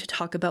second to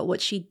talk about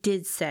what she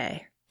did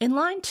say. In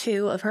line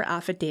 2 of her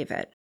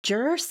affidavit,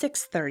 Juror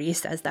 630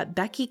 says that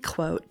Becky,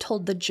 quote,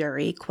 told the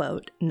jury,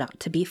 quote, not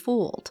to be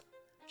fooled.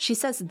 She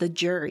says the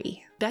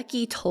jury.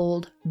 Becky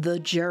told the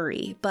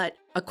jury, but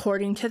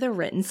according to the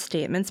written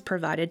statements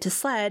provided to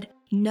SLED,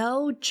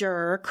 no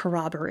juror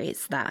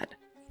corroborates that.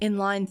 In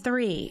line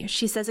 3,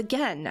 she says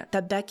again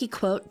that Becky,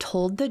 quote,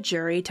 told the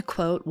jury to,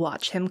 quote,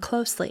 watch him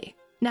closely.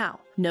 Now,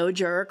 no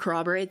juror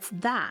corroborates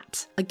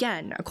that,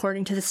 again,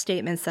 according to the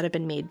statements that have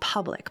been made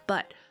public,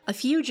 but a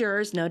few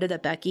jurors noted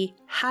that Becky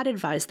had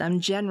advised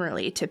them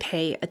generally to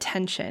pay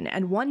attention,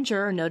 and one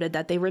juror noted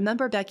that they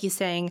remember Becky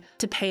saying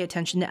to pay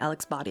attention to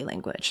Alec's body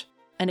language.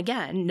 And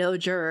again, no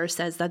juror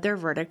says that their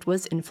verdict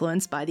was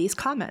influenced by these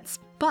comments.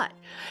 But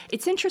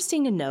it's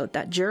interesting to note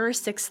that Juror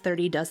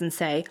 630 doesn't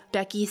say,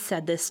 Becky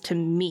said this to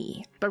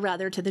me, but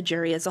rather to the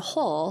jury as a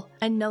whole,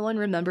 and no one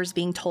remembers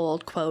being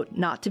told, quote,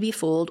 not to be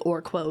fooled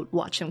or, quote,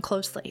 watch him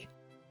closely.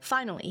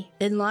 Finally,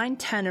 in line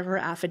 10 of her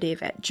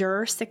affidavit,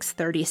 Juror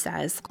 630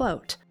 says,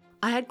 quote,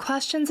 I had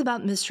questions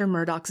about Mr.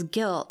 Murdaugh's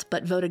guilt,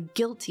 but voted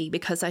guilty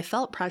because I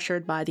felt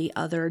pressured by the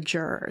other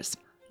jurors.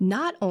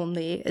 Not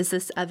only is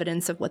this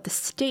evidence of what the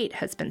state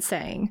has been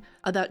saying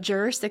about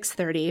Juror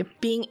 630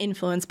 being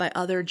influenced by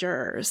other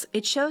jurors,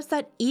 it shows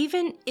that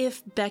even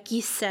if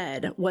Becky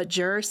said what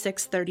Juror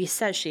 630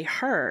 says she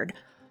heard,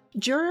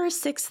 Juror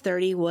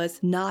 630 was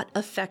not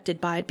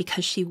affected by it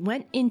because she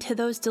went into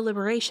those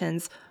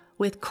deliberations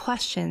with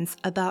questions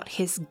about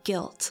his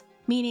guilt.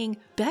 Meaning,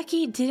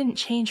 Becky didn't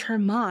change her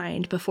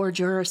mind before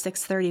Juror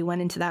 630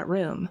 went into that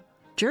room.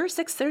 Juror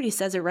 630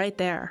 says it right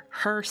there,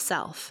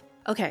 herself.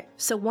 Okay,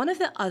 so one of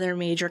the other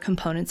major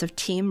components of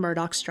Team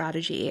Murdaugh's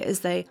strategy is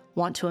they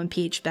want to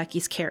impeach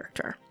Becky's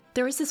character.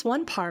 There is this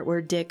one part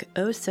where Dick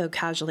oh so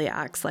casually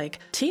acts like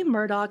Team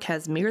Murdaugh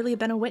has merely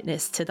been a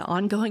witness to the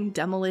ongoing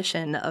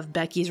demolition of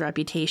Becky's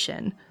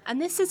reputation. And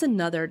this is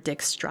another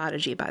Dick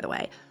strategy, by the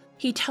way.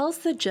 He tells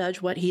the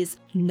judge what he's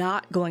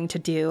not going to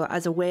do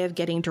as a way of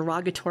getting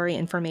derogatory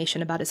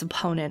information about his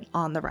opponent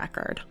on the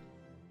record.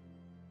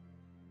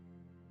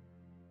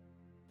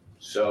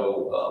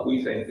 So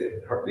we think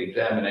that the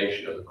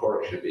examination of the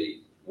court should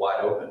be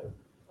wide open,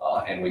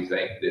 and we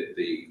think that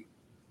the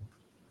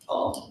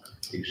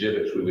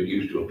exhibits we would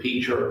use to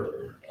impeach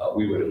her,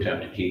 we would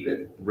attempt to keep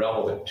it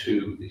relevant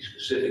to the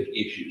specific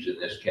issues in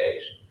this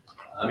case.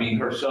 I mean,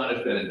 her son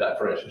has been indicted,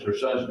 for instance, her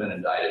son's been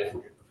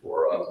indicted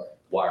for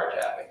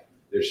wiretapping.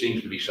 There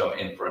seems to be some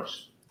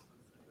inference,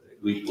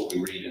 at least what we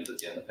read in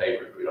the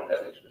papers, we don't have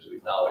any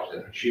specific knowledge,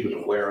 that she was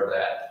aware of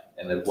that,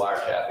 and that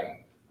wiretapping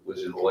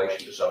was in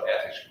relation to some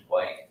ethics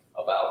complaint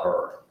about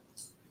her.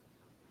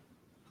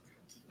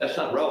 That's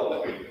not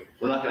relevant.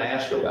 We're not going to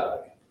ask her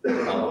about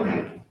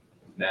it.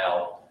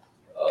 Now,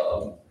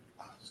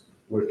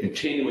 we're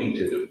continuing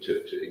to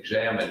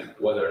examine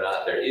whether or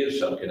not there is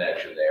some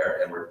connection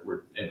there, and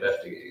we're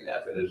investigating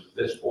that. But at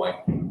this point,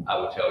 I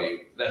would tell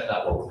you that's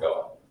not where we're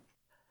going.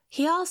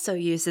 He also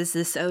uses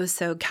this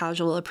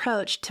oh-so-casual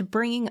approach to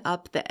bringing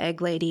up the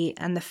egg lady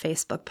and the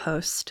Facebook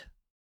post.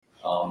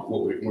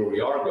 Where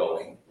we are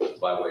going,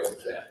 by way of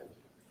example,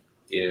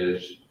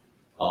 is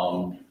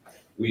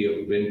we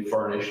have been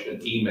furnished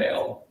an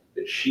email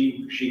that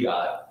she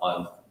got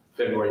on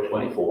February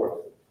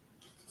 24th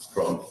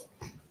from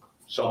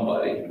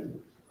somebody,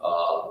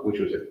 which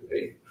was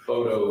a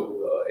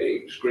photo,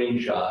 a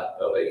screenshot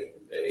of a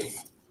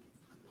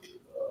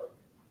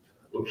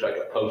looks like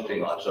a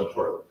posting on some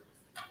sort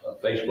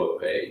of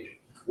Facebook page,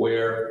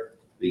 where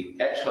the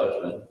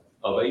ex-husband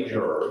of a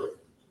juror,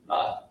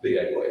 not the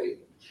egg lady,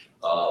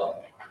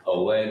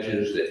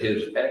 alleges that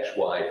his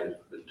ex-wife has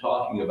been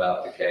talking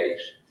about the case,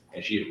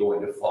 and she is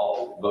going to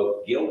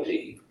vote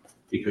guilty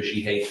because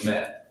she hates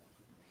men.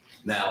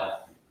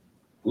 Now,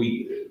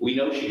 we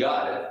know she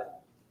got it.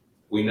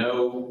 We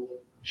know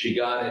she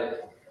got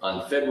it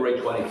on February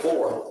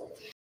 24th.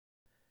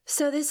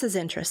 So this is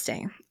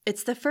interesting.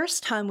 It's the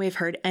first time we've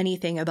heard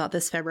anything about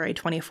this February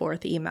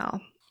 24th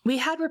email. We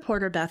had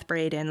reporter Beth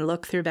Braden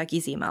look through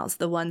Becky's emails,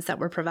 the ones that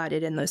were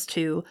provided in those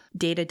 2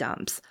 data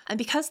dumps. And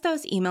because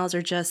those emails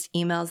are just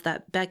emails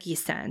that Becky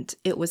sent,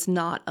 it was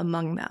not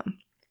among them.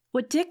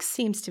 What Dick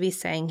seems to be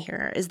saying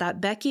here is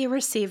that Becky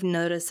received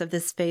notice of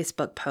this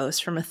Facebook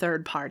post from a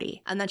third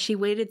party, and that she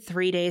waited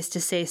 3 days to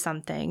say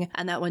something,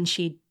 and that when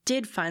she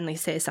did finally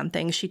say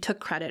something, she took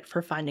credit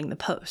for finding the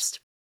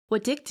post.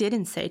 What Dick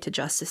didn't say to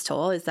Justice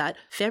Toal is that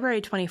February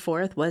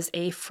 24th was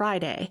a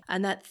Friday,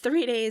 and that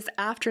 3 days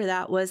after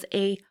that was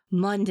a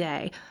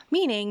Monday,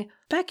 meaning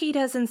Becky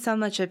doesn't so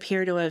much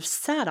appear to have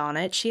sat on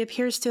it, she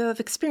appears to have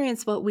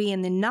experienced what we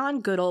in the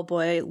non-good old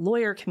boy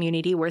lawyer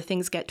community where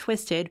things get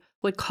twisted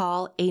would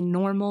call a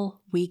normal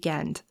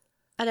weekend.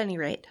 At any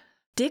rate,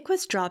 Dick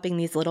was dropping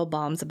these little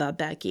bombs about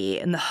Becky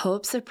in the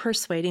hopes of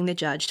persuading the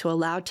judge to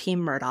allow Team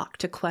Murdaugh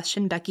to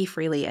question Becky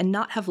freely and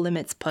not have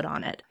limits put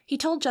on it. He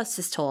told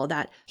Justice Toal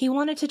that he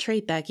wanted to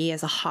treat Becky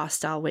as a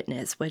hostile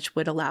witness, which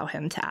would allow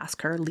him to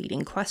ask her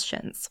leading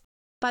questions.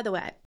 By the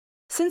way,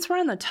 since we're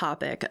on the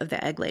topic of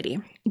the egg lady,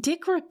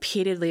 Dick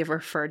repeatedly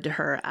referred to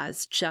her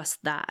as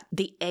just that,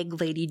 the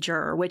egg lady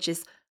juror, which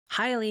is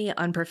highly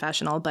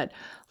unprofessional, but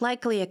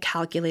likely a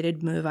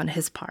calculated move on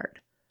his part.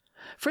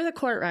 For the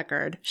court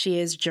record, she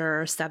is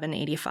juror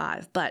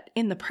 785, but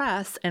in the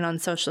press and on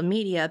social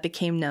media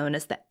became known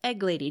as the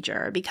egg lady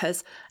juror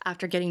because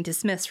after getting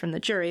dismissed from the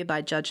jury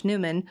by Judge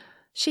Newman,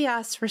 she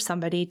asked for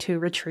somebody to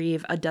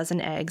retrieve a dozen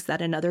eggs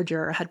that another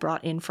juror had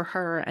brought in for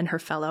her and her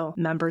fellow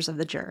members of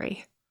the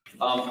jury.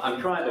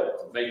 I'm trying to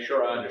make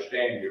sure I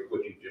understand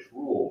what you just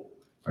ruled.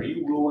 Are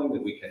you ruling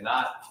that we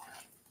cannot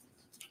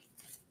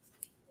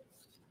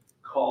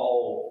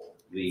call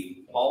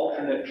the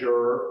alternate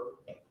juror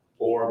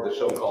or the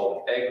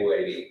so-called egg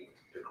lady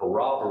to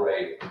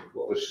corroborate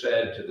what was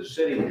said to the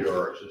sitting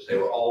jurors, since they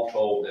were all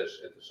told this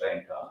at the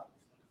same time?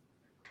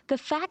 The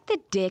fact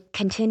that Dick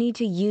continued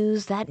to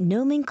use that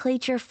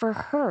nomenclature for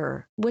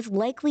her was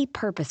likely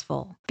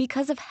purposeful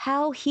because of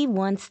how he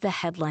wants the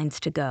headlines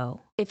to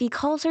go. If he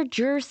calls her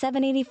Juror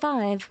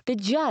 785, the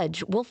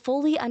judge will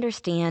fully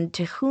understand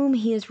to whom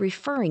he is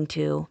referring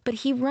to, but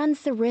he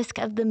runs the risk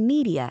of the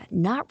media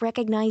not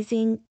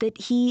recognizing that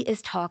he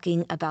is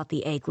talking about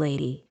the egg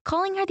lady.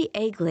 Calling her the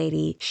egg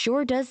lady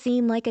sure does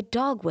seem like a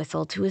dog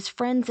whistle to his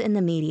friends in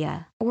the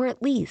media, or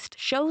at least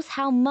shows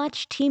how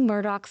much Team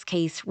Murdaugh's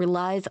case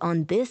relies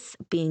on this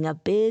being a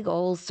big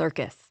old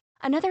circus.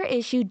 Another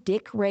issue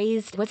Dick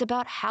raised was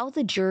about how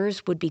the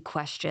jurors would be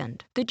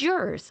questioned. The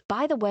jurors,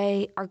 by the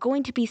way, are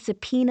going to be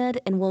subpoenaed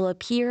and will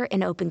appear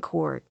in open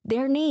court.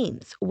 Their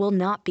names will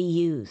not be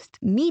used.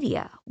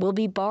 Media will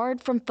be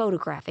barred from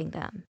photographing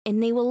them,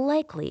 and they will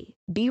likely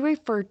be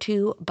referred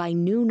to by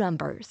new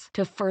numbers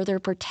to further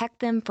protect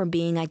them from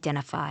being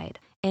identified.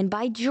 And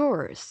by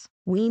jurors,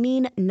 we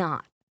mean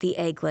not the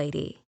egg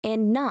lady,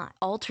 and not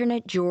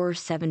alternate juror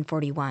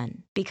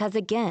 741. Because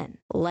again,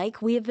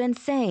 like we have been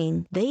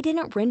saying, they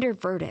didn't render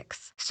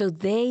verdicts, so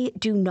they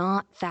do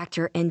not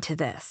factor into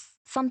this,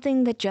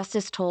 something that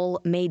Justice Toal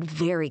made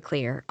very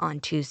clear on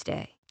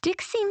Tuesday.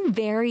 Dick seemed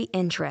very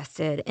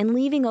interested in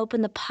leaving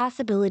open the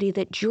possibility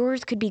that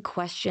jurors could be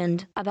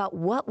questioned about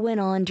what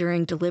went on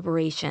during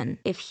deliberation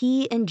if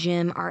he and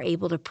Jim are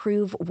able to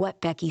prove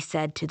what Becky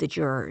said to the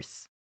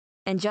jurors.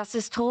 And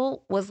Justice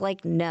Toal was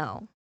like,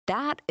 no.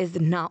 That is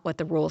not what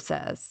the rule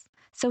says.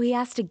 So he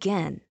asked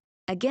again.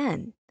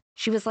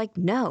 She was like,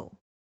 no,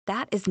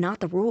 that is not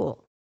the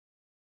rule.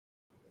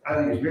 I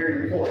think it's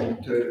very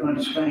important to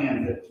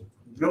understand that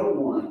no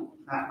one,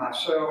 not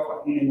myself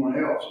or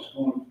anyone else, is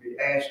going to be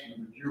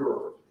asking the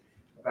juror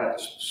about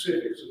the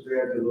specifics of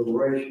their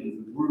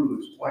deliberation. The rule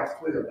is quite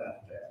clear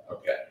about that.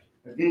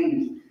 Okay.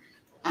 Again,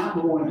 I'm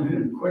the one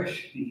doing the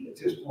questioning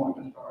at this point,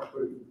 Mr.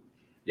 Harwood.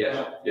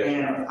 Yes.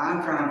 And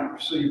I'm trying to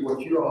perceive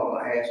what you all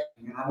are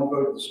asking, and I'm going to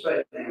go to the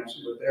state now and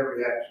see what their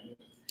reaction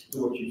is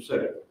to what you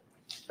said.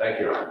 Thank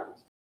you, Your Honor.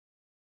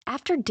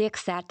 After Dick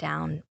sat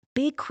down,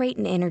 Big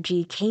Creighton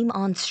Energy came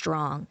on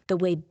strong, the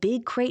way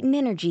Big Creighton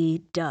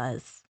Energy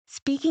does.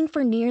 Speaking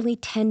for nearly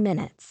 10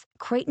 minutes,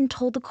 Creighton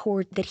told the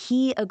court that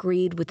he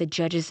agreed with the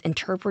judge's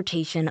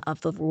interpretation of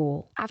the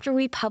rule. After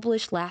we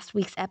published last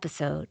week's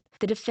episode,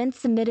 the defense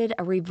submitted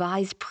a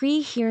revised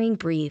pre-hearing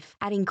brief,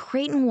 adding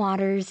Creighton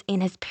Waters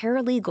and his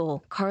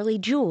paralegal, Carly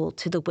Jewell,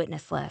 to the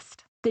witness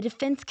list. The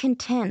defense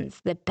contends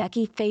that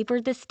Becky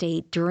favored the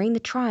state during the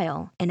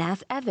trial, and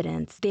as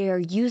evidence, they are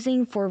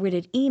using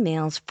forwarded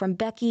emails from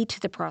Becky to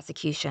the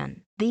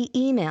prosecution. The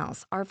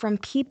emails are from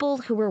people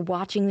who were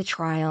watching the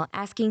trial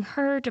asking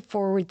her to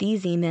forward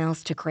these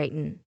emails to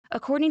Creighton.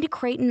 According to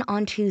Creighton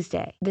on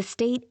Tuesday, the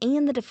state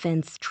and the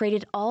defense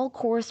traded all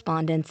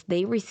correspondence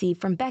they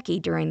received from Becky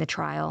during the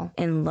trial,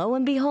 and lo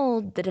and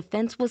behold, the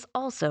defense was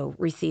also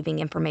receiving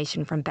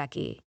information from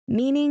Becky,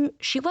 meaning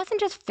she wasn't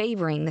just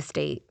favoring the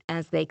state,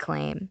 as they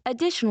claim.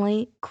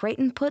 Additionally,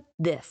 Creighton put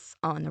this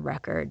on the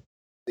record.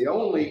 The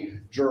only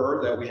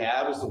juror that we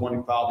have is the one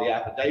who filed the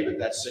affidavit.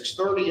 That's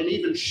 630, and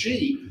even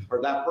she,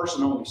 or that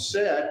person, only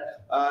said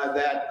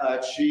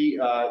that she,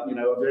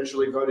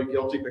 eventually voted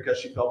guilty because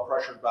she felt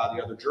pressured by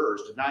the other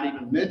jurors. Did not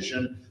even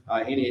mention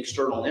any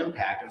external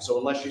impact. And so,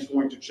 unless she's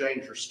going to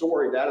change her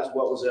story, that is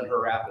what was in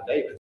her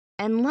affidavit.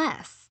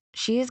 Unless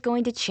she is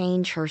going to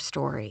change her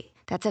story.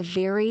 That's a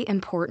very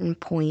important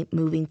point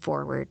moving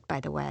forward,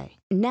 by the way.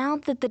 Now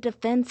that the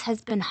defense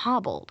has been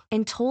hobbled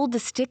and told to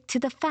stick to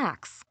the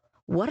facts,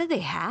 what do they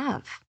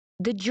have?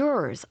 The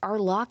jurors are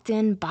locked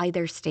in by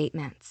their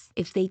statements.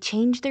 If they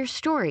change their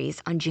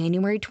stories on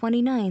January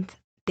 29th,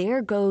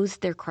 there goes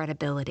their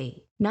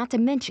credibility. Not to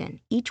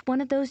mention, each one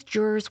of those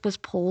jurors was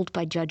polled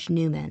by Judge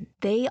Newman.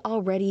 They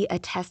already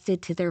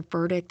attested to their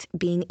verdict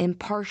being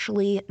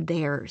impartially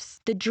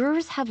theirs. The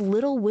jurors have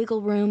little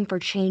wiggle room for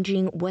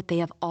changing what they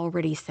have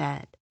already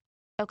said.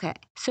 Okay,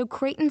 so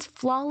Creighton's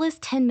flawless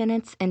 10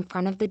 minutes in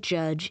front of the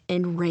judge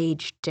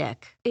enraged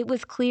Dick. It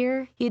was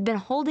clear he had been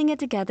holding it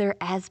together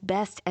as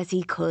best as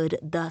he could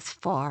thus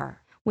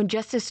far. When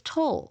Justice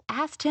Toal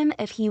asked him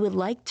if he would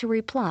like to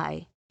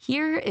reply,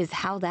 here is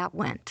how that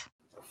went.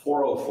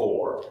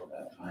 404,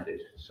 I find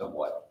it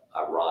somewhat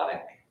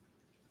ironic.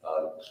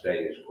 The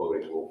state is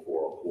quoting Rule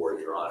 404,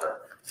 Your Honor.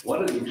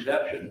 One of the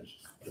exceptions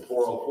to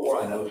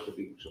 404, I know this will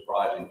be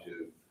surprising to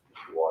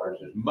Mr. Waters,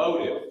 is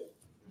motive.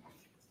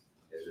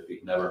 As if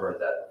he'd never heard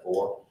that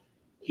before.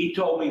 He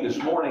told me this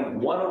morning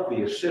one of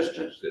the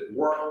assistants that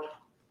worked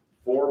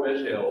for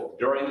Ms. Hill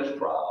during this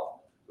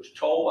trial was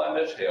told by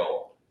Ms.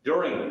 Hill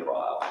during the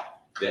trial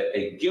that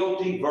a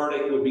guilty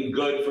verdict would be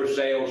good for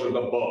sales of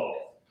the book.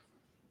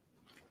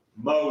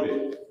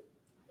 Motive,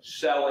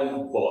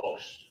 selling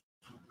books.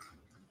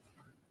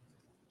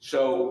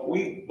 So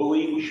we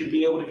believe we should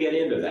be able to get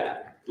into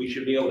that. We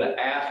should be able to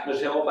ask Ms.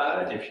 Hill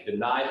about it. If she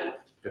denies it,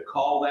 to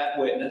call that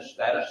witness,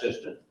 that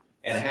assistant,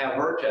 and have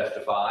her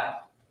testify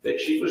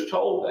that she was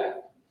told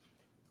that.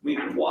 I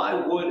mean, why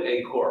would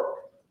a court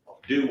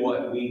do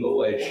what we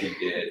allege she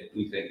did?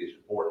 We think is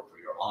important for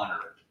Your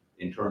Honor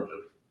in terms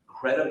of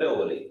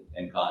credibility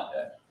and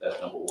context. That's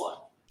number one.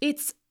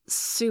 It's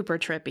super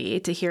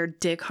trippy to hear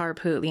Dick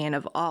Harpootlian,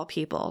 of all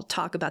people,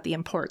 talk about the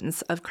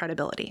importance of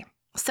credibility.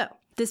 So,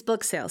 this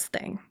book sales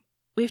thing.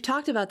 We've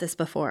talked about this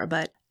before,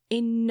 but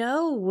in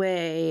no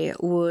way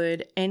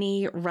would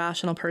any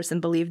rational person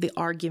believe the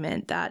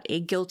argument that a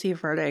guilty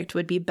verdict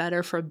would be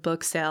better for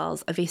book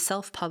sales of a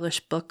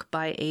self-published book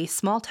by a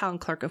small-town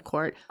clerk of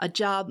court, a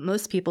job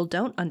most people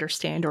don't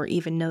understand or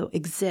even know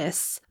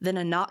exists, than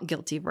a not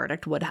guilty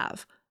verdict would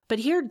have. But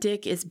here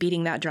Dick is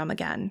beating that drum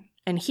again.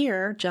 And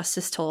here,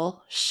 Justice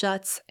Toal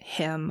shuts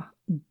him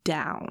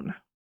down.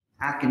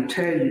 I can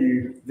tell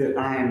you that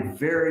I am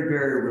very,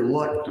 very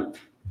reluctant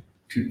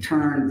to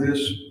turn this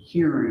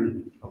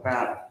hearing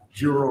about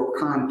juror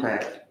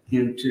contact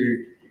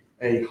into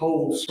a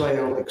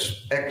wholesale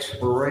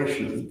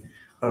exploration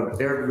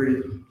of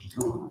every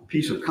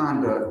piece of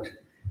conduct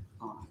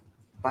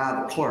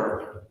by the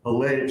clerk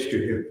alleged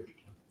to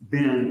have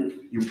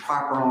been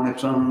improper on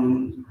its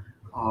own,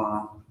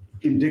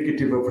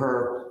 indicative of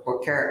her or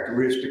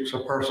characteristics or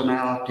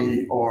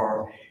personality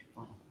or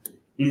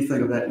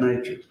anything of that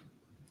nature.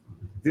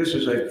 This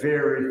is a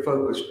very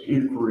focused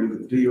inquiry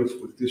that deals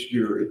with this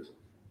jury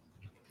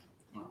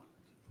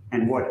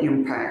and what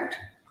impact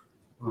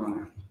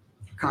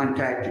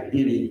contact, if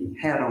any,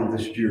 had on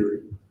this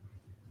jury.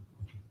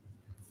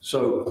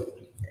 So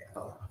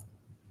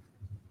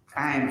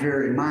I am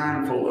very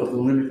mindful of the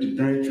limited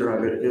nature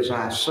of it. As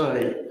I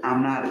say,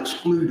 I'm not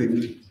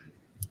excluding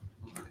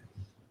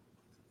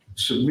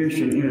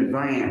submission in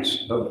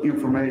advance of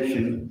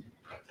information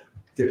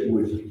that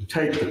would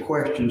take the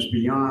questions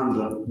beyond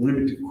the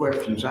limited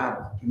questions I've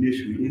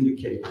initially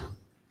indicated.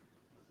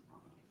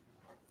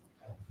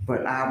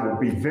 But I will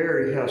be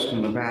very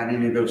hesitant about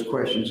any of those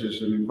questions as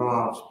it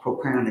involves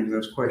propounding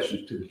those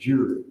questions to the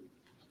jury.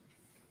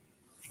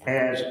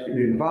 As it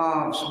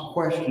involves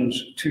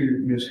questions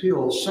to Ms.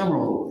 Hill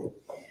similarly,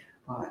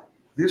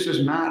 this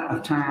is not a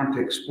time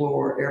to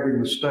explore every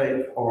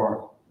mistake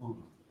or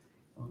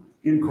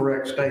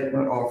incorrect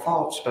statement or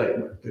false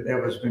statement that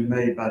ever has been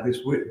made by this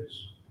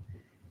witness.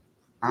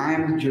 I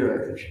am the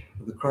judge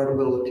of the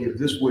credibility of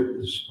this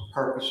witness for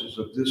purposes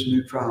of this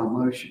new trial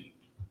motion.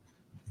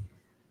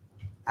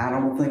 I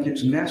don't think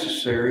it's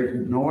necessary,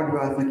 nor do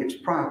I think it's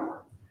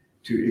proper,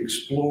 to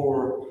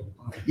explore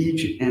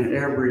each and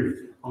every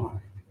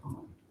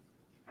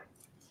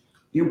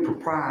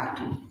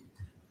impropriety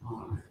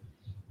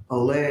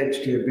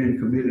alleged to have been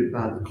committed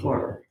by the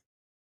clerk.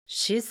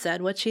 She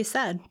said what she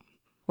said.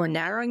 We're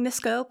narrowing the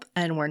scope,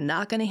 and we're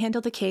not going to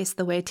handle the case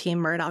the way Team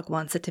Murdaugh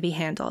wants it to be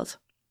handled.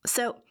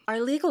 So, our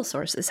legal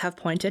sources have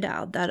pointed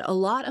out that a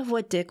lot of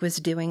what Dick was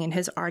doing in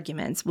his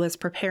arguments was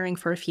preparing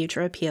for a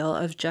future appeal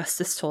of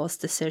Justice Toal's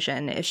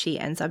decision if she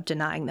ends up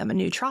denying them a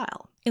new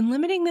trial. In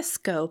limiting the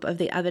scope of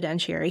the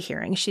evidentiary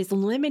hearing, she's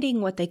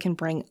limiting what they can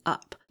bring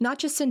up, not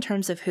just in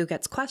terms of who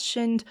gets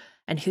questioned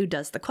and who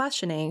does the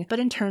questioning, but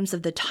in terms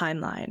of the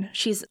timeline.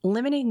 She's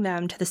limiting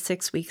them to the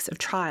 6 weeks of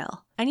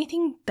trial.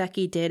 Anything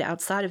Becky did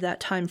outside of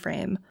that time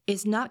frame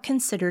is not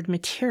considered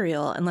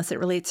material unless it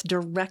relates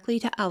directly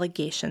to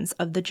allegations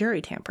of the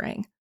jury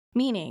tampering.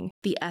 Meaning,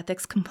 the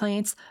ethics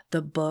complaints,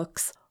 the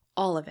books,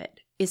 all of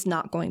it is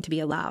not going to be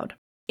allowed.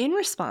 In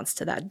response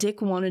to that,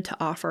 Dick wanted to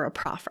offer a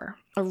proffer,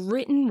 a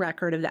written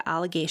record of the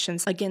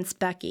allegations against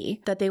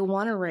Becky that they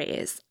want to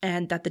raise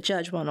and that the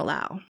judge won't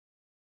allow.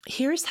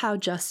 Here's how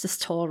Justice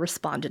Toal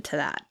responded to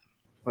that.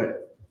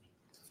 But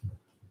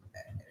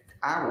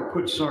I will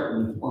put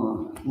certain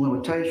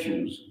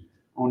limitations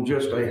on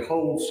just a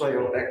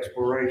wholesale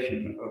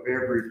exploration of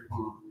every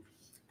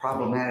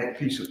problematic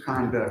piece of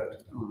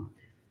conduct,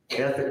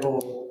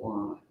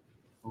 ethical,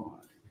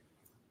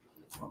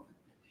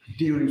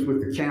 dealings with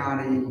the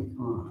county,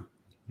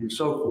 and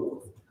so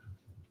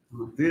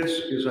forth. This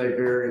is a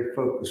very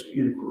focused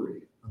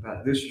inquiry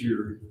about this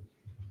jury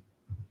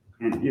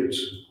and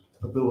its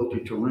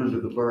ability to render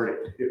the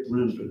verdict it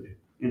rendered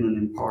in an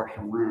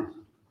impartial manner.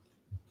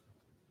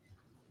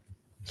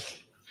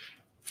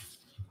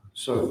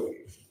 So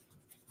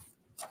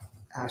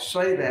I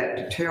say that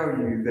to tell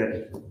you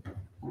that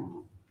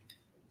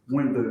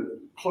when the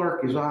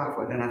clerk is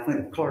offered, and I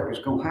think the clerk is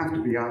going to have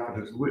to be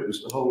offered as a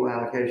witness, the whole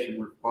allegation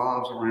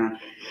revolves around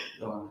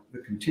the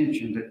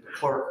contention that the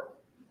clerk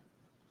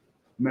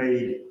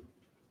made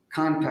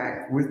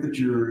contact with the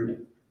jury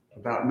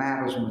about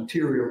matters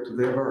material to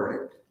their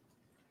verdict,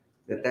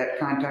 that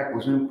contact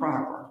was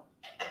improper,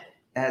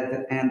 and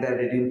that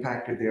it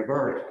impacted their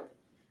verdict.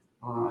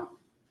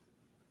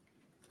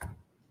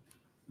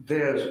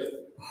 There's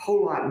a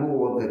whole lot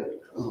more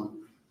that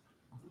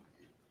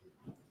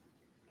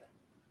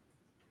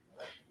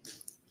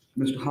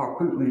Mr.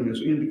 Harpootlian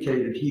has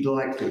indicated he'd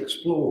like to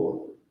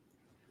explore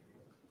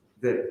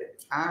that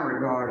I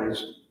regard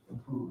as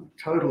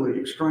totally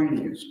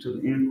extraneous to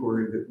the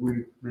inquiry that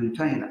we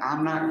maintain.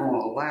 I'm not going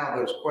to allow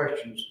those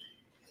questions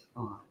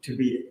to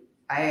be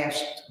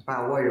asked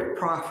by way of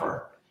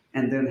proffer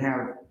and then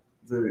have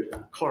the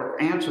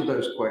clerk answer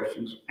those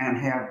questions and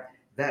have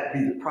that be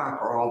the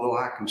proper, although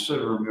I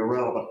consider them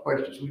irrelevant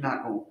questions. We're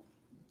not going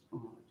to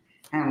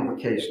handle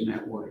the case in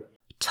that way.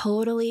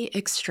 Totally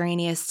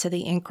extraneous to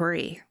the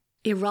inquiry.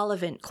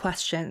 Irrelevant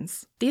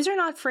questions. These are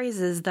not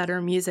phrases that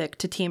are music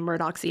to Team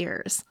Murdaugh's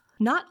ears.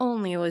 Not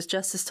only was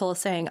Justice Toal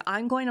saying,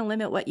 I'm going to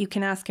limit what you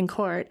can ask in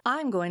court,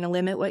 I'm going to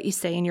limit what you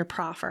say in your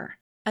proffer.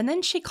 And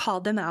then she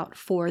called them out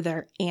for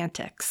their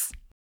antics.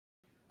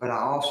 But I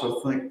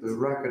also think the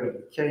record of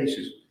the case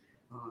is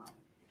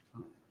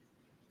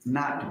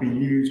not to be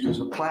used as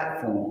a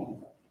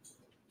platform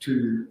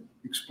to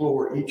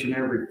explore each and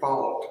every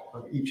fault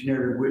of each and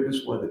every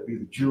witness, whether it be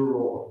the juror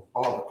or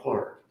the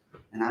clerk.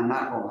 And I'm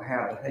not going to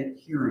have the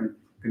hearing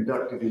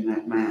conducted in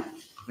that manner.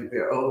 I think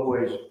there are other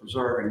ways of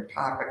preserving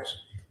topics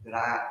that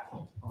I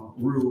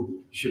rule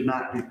should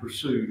not be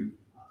pursued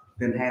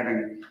than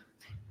having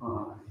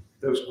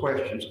those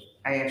questions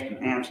asked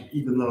and answered,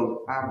 even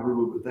though I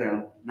ruled that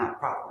they're not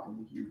properly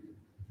reviewed.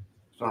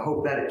 So I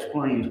hope that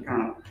explains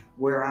kind of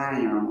where I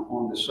am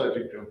on the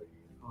subject of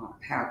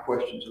how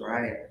questions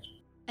are asked.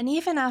 And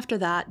even after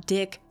that,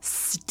 Dick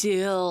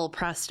still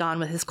pressed on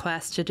with his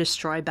quest to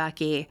destroy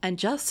Becky, and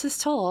Justice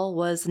Toal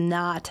was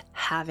not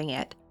having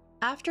it.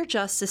 After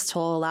Justice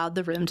Toal allowed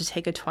the room to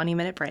take a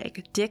 20-minute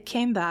break, Dick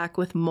came back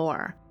with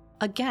more,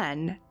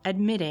 again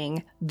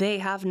admitting they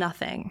have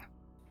nothing.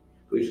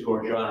 Police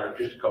Court, Your Honor,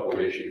 just a couple of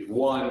issues.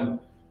 One,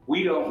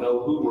 we don't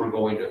know who we're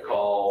going to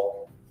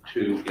call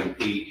to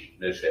impeach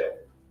Ms. Hill,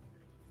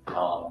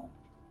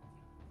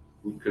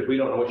 because we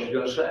don't know what she's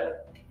going to say.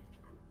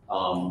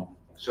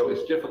 So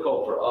it's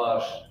difficult for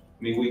us.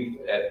 I mean,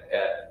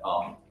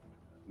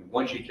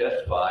 once she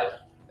testifies,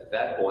 at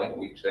that point,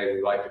 we'd say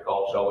we'd like to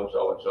call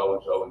so-and-so and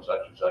so-and-so and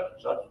such and such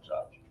and such and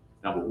such,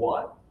 number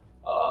one.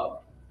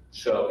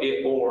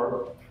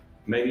 Or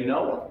maybe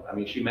no one. I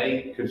mean, she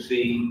may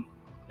concede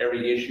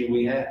every issue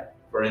we have.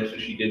 For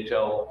instance, she did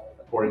tell,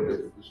 according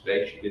to the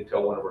state, she did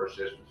tell one of her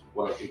assistants,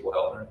 one of the people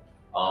helping her,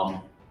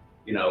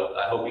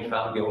 I hope he's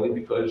found guilty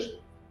because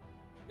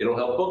it'll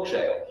help book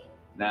sales.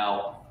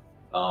 Now,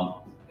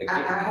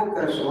 I hope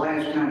that's the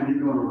last time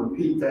you're going to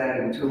repeat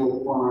that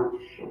until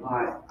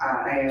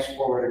I ask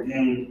for it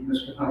again,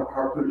 Mr.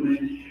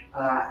 Harpootman.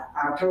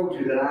 I've told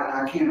you that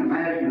I can't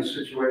imagine a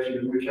situation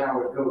in which I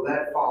would go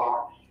that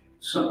far.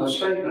 So, a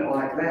statement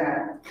like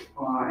that,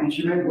 and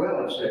she may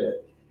well have said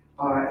it,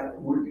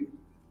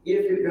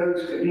 if it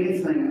goes to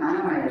anything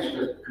I'm asked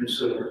to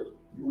consider, it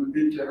would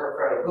be to her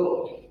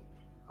credibility.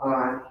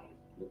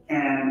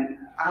 And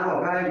I'll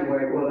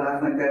evaluate whether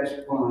I think that's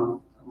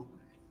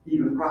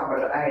even proper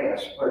to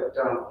ask, but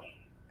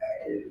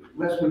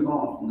let's move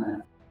on from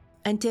that.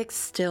 And Dick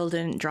still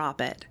didn't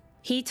drop it.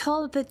 He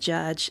told the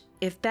judge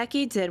if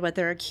Becky did what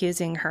they're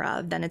accusing her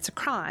of, then it's a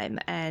crime,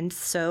 and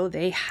so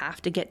they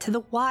have to get to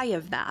the why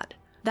of that.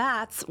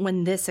 That's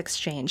when this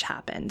exchange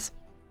happened.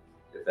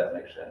 If that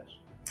makes sense.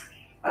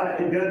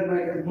 It doesn't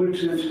make complete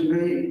sense to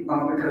me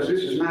because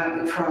this is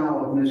not the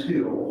trial of Ms.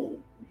 Hill.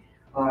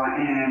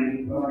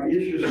 And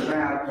issues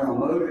about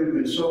motive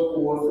and so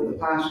forth and the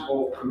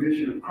possible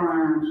commission of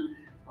crimes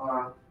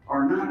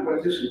are not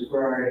what this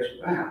inquiry is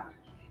about.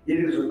 It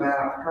is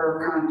about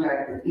her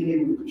contact with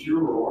any of the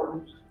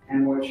jurors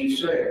and what she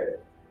said.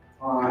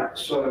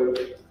 So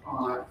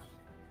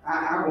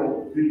I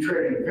will be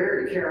treading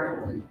very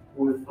carefully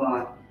with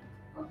a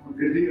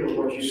good deal of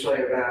what you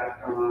say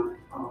about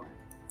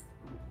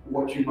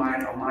what you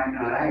might or might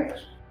not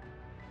ask.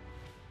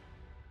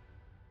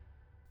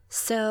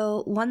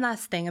 So, one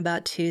last thing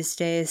about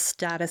Tuesday's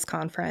status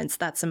conference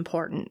that's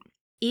important.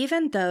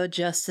 Even though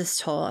Justice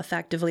Toal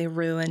effectively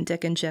ruined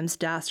Dick and Jim's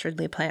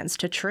dastardly plans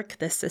to trick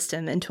this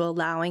system into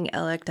allowing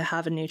Alec to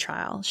have a new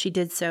trial, she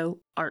did so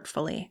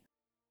artfully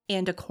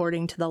and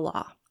according to the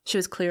law. She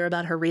was clear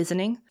about her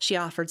reasoning, she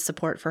offered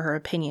support for her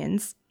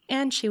opinions,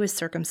 and she was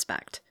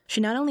circumspect.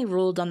 She not only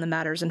ruled on the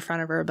matters in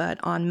front of her, but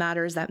on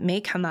matters that may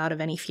come out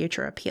of any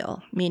future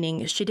appeal,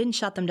 meaning she didn't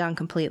shut them down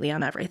completely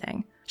on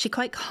everything. She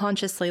quite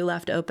consciously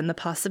left open the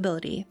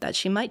possibility that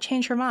she might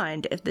change her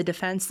mind if the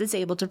defense is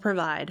able to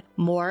provide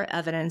more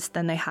evidence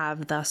than they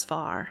have thus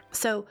far.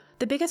 So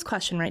the biggest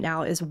question right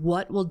now is,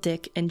 what will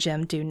Dick and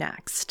Jim do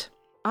next?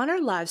 On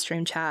our live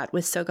stream chat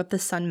with Soak Up the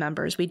Sun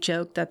members, we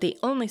joked that the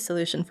only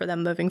solution for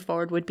them moving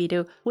forward would be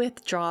to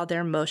withdraw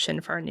their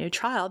motion for a new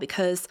trial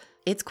because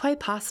it's quite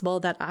possible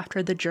that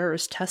after the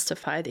jurors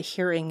testify, the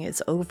hearing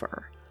is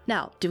over.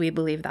 Now, do we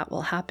believe that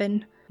will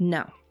happen?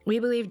 No. We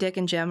believe Dick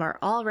and Jim are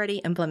already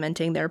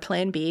implementing their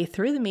plan B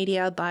through the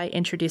media by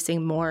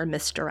introducing more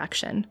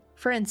misdirection.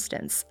 For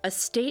instance, a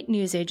state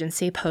news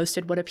agency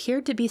posted what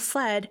appeared to be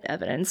SLED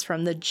evidence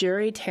from the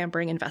jury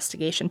tampering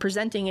investigation,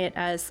 presenting it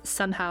as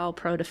somehow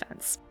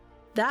pro-defense.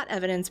 That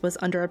evidence was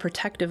under a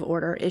protective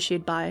order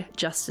issued by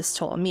Justice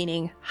Toal,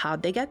 meaning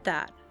how'd they get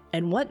that?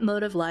 And what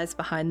motive lies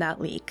behind that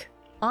leak?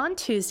 On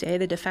Tuesday,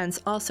 the defense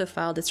also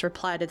filed its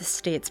reply to the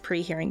state's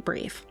pre-hearing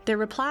brief. Their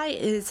reply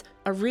is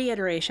a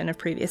reiteration of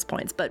previous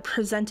points, but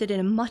presented in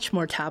a much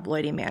more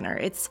tabloidy manner.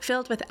 It's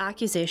filled with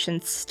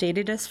accusations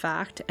stated as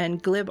fact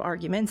and glib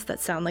arguments that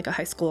sound like a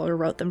high schooler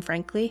wrote them,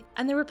 frankly.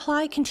 And the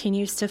reply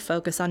continues to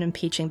focus on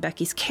impeaching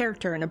Becky's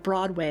character in a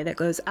broad way that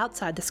goes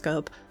outside the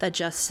scope that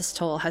Justice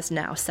Toal has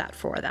now set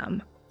for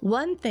them.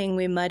 One thing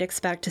we might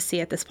expect to see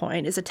at this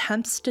point is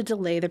attempts to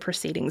delay the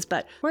proceedings,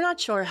 but we're not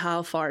sure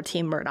how far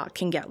Team Murdaugh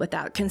can get with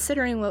that,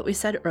 considering what we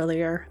said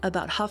earlier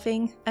about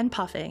huffing and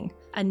puffing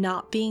and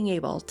not being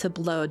able to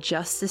blow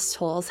Justice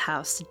Toal's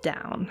house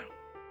down.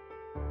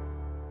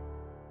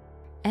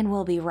 And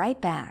we'll be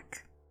right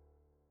back.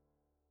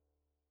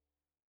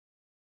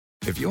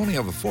 If you only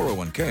have a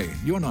 401k,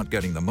 you're not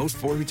getting the most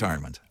for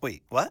retirement.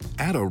 Wait, what?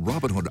 Add a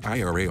Robinhood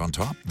IRA on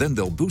top, then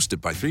they'll boost it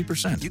by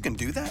 3%. You can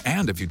do that?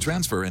 And if you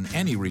transfer in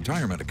any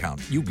retirement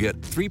account, you get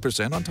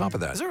 3% on top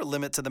of that. Is there a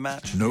limit to the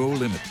match? No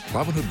limit.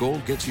 Robinhood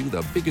Gold gets you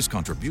the biggest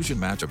contribution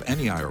match of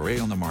any IRA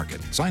on the market.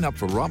 Sign up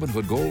for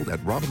Robinhood Gold at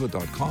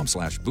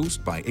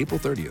Robinhood.com/boost by April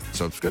 30th.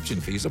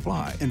 Subscription fees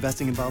apply.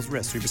 Investing involves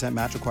risk. 3%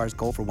 match requires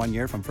gold for 1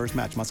 year from first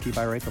match. Must keep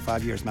IRA for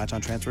 5 years. Match on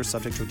transfers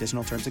subject to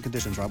additional terms and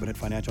conditions. Robinhood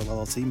Financial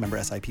LLC, member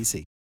SIPC.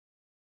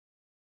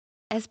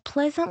 As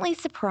pleasantly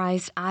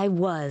surprised I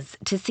was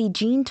to see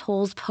Jean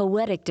Toal's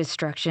poetic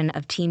destruction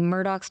of Team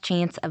Murdaugh's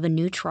chance of a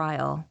new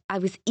trial, I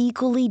was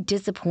equally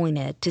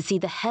disappointed to see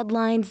the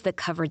headlines that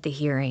covered the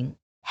hearing.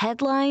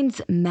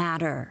 Headlines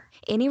matter.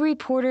 Any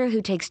reporter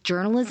who takes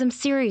journalism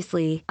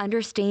seriously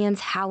understands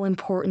how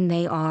important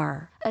they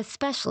are,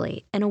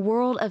 especially in a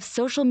world of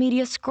social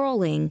media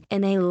scrolling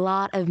and a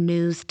lot of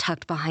news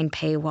tucked behind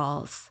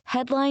paywalls.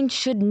 Headlines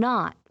should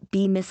not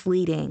be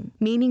misleading,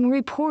 meaning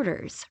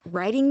reporters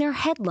writing their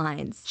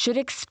headlines should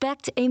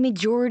expect a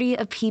majority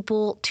of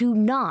people to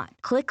not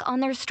click on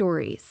their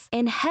stories,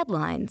 and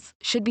headlines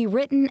should be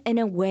written in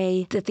a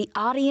way that the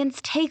audience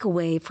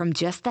takeaway from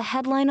just the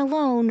headline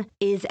alone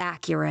is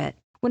accurate.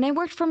 When I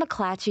worked for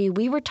McClatchy,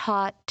 we were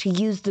taught to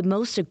use the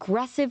most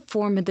aggressive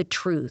form of the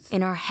truth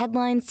in our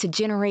headlines to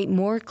generate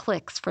more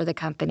clicks for the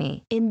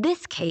company. In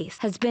this case,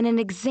 has been an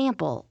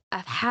example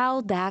of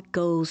how that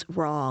goes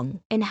wrong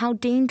and how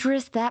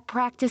dangerous that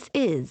practice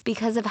is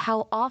because of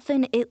how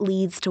often it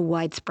leads to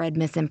widespread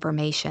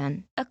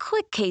misinformation. A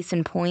quick case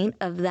in point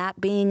of that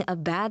being a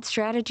bad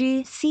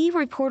strategy, see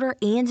reporter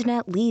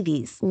Anjanette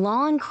Levy's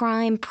Law and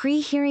Crime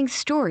pre-hearing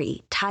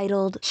story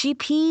titled, "She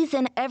Pees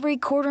in Every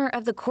Corner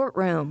of the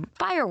Courtroom.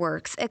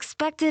 Fireworks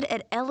Expected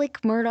at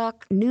Alec Murdaugh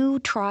New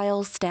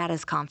Trial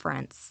Status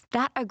Conference."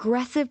 That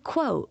aggressive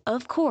quote,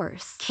 of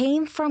course,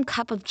 came from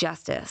Cup of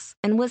Justice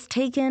and was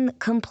taken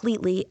completely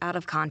out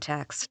of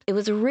context. It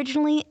was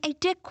originally a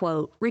dick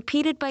quote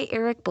repeated by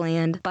Eric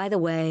Bland, by the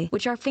way,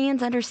 which our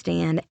fans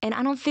understand, and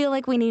I don't feel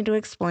like we need to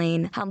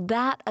explain how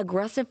that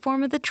aggressive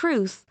form of the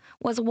truth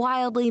was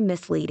wildly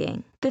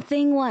misleading. The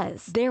thing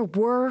was, there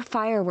were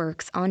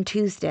fireworks on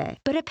Tuesday,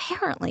 but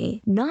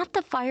apparently not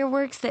the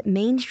fireworks that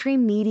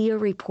mainstream media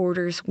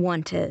reporters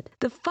wanted.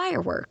 The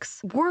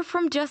fireworks were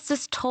from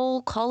Justice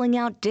Toal calling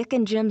out Dick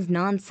and Jim's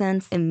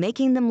nonsense and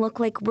making them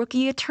look like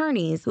rookie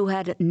attorneys who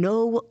had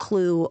no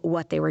clue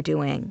what they were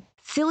doing.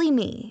 Silly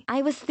me.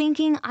 I was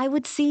thinking I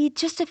would see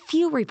just a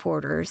few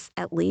reporters,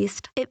 at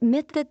least,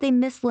 admit that they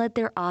misled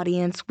their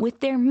audience with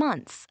their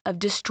months of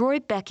Destroy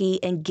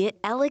Becky and Get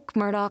Alec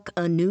Murdaugh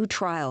a New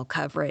Trial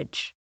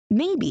coverage.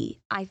 Maybe,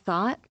 I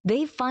thought,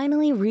 they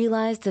finally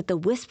realized that the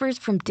whispers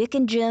from Dick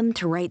and Jim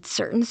to write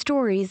certain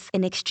stories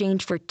in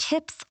exchange for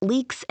tips,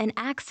 leaks, and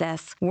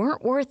access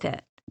weren't worth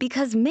it.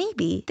 Because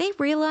maybe they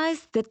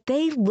realized that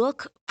they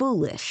look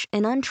foolish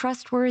and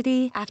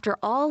untrustworthy after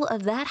all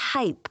of that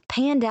hype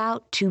panned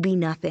out to be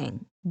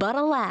nothing. But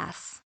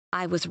alas,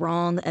 I was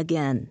wrong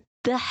again.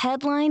 The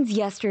headlines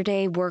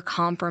yesterday were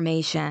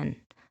confirmation.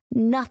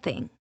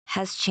 Nothing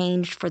has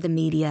changed for the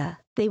media.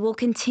 They will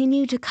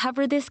continue to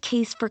cover this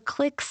case for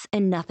clicks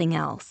and nothing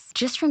else.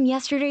 Just from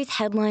yesterday's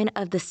headline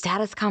of the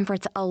status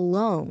conference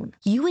alone,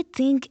 you would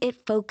think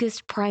it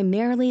focused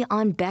primarily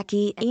on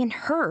Becky and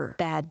her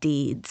bad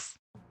deeds.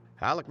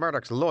 Alec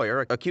Murdaugh's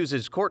lawyer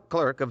accuses court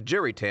clerk of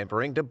jury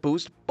tampering to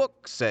boost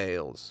book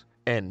sales.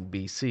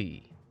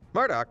 NBC.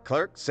 Murdaugh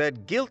clerk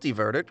said guilty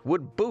verdict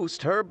would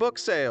boost her book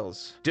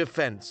sales.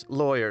 Defense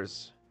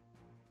lawyers.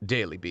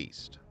 Daily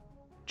Beast.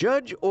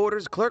 Judge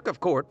orders clerk of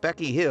court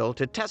Becky Hill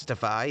to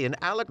testify in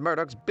Alec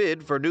Murdaugh's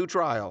bid for new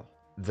trial.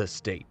 The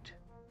State.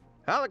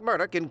 Alec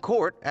Murdaugh in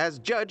court as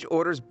judge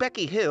orders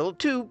Becky Hill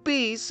to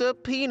be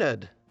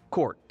subpoenaed.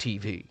 Court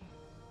TV.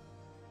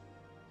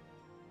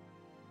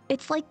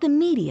 It's like the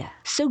media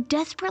so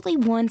desperately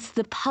wants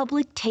the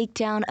public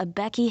takedown of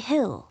Becky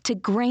Hill to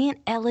grant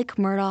Alec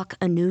Murdaugh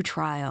a new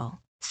trial.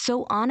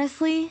 So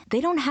honestly,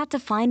 they don't have to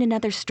find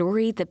another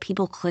story that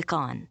people click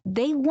on.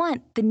 They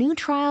want the new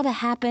trial to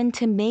happen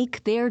to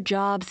make their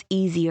jobs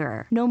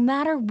easier, no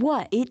matter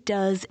what it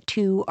does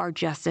to our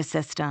justice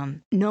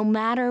system, no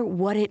matter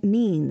what it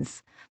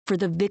means for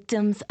the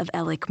victims of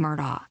Alec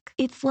Murdaugh.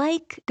 It's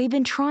like they've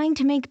been trying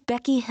to make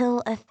Becky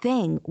Hill a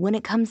thing when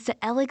it comes to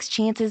Alec's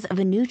chances of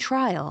a new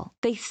trial.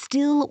 They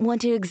still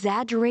want to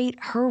exaggerate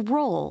her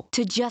role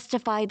to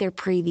justify their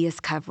previous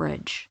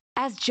coverage.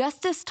 As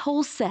Justice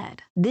Toal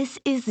said, this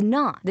is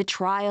not the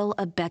trial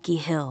of Becky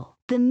Hill.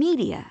 The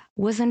media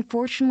was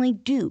unfortunately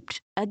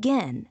duped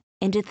again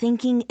into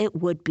thinking it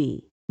would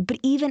be. But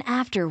even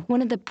after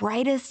one of the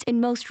brightest and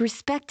most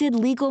respected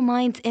legal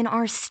minds in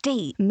our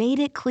state made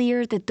it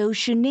clear that those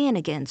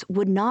shenanigans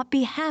would not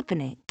be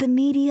happening, the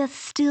media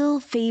still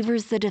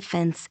favors the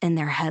defense in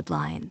their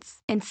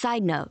headlines. And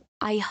side note,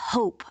 I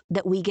hope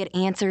that we get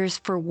answers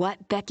for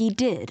what Becky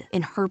did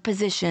in her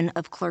position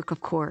of clerk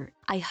of court.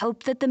 I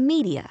hope that the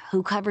media,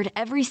 who covered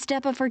every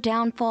step of her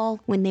downfall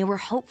when they were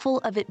hopeful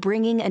of it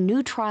bringing a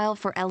new trial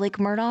for Alec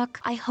Murdaugh,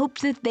 I hope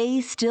that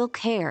they still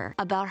care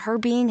about her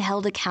being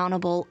held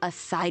accountable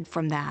aside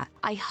from that.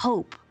 I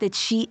hope that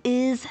she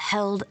is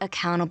held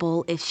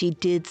accountable if she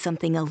did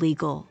something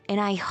illegal. And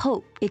I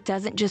hope it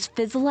doesn't just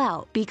fizzle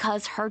out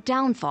because her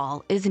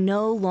downfall is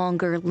no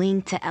longer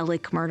linked to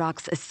Alec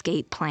Murdaugh's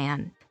escape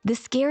plan. The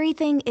scary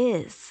thing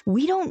is,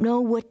 we don't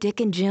know what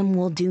Dick and Jim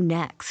will do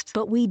next,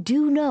 but we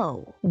do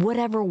know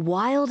whatever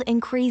wild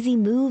and crazy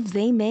move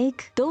they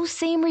make, those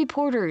same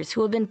reporters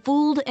who have been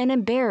fooled and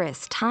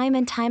embarrassed time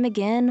and time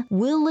again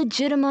will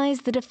legitimize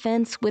the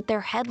defense with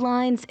their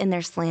headlines and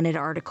their slanted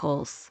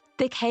articles.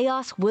 The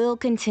chaos will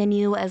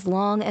continue as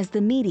long as the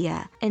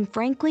media, and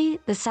frankly,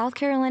 the South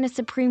Carolina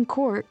Supreme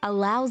Court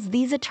allows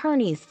these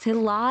attorneys to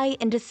lie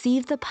and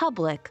deceive the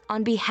public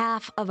on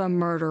behalf of a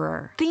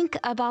murderer. Think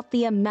about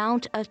the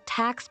amount of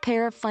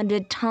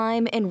taxpayer-funded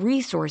time and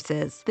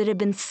resources that have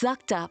been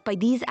sucked up by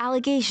these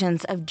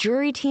allegations of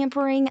jury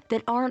tampering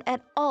that aren't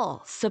at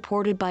all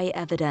supported by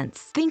evidence.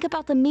 Think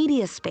about the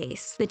media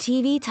space, the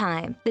TV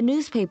time, the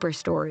newspaper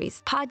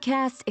stories,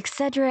 podcasts,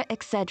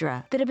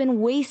 etc., that have been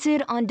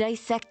wasted on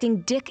dissecting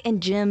Dick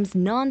and Jim's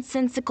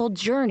nonsensical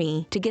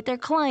journey to get their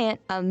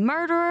client, a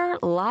murderer,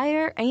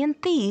 liar,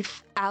 and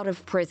thief, out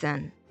of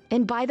prison.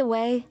 And by the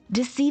way,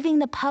 deceiving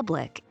the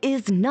public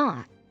is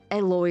not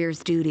a lawyer's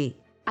duty.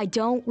 I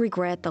don't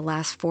regret the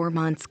last 4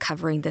 months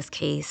covering this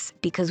case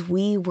because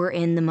we were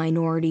in the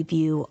minority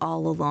view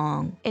all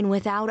along. And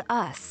without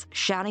us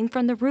shouting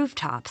from the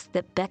rooftops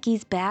that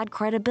Becky's bad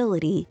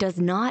credibility does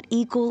not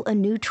equal a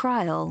new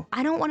trial,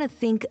 I don't want to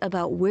think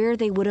about where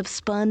they would have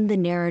spun the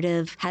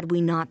narrative had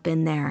we not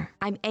been there.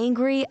 I'm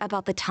angry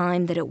about the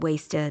time that it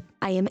wasted.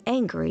 I am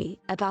angry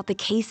about the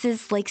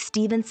cases like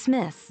Stephen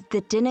Smith's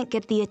that didn't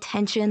get the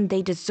attention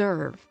they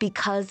deserve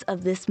because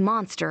of this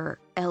monster,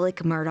 Alec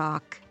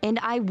Murdaugh. And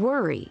I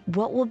worry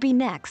what will be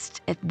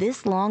next if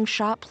this long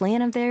shot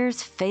plan of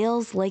theirs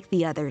fails like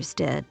the others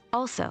did.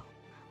 Also,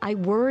 I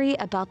worry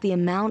about the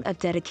amount of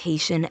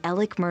dedication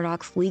Alec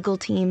Murdaugh's legal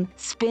team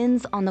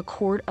spends on the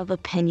court of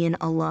opinion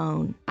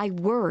alone. I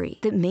worry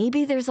that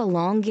maybe there's a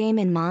long game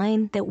in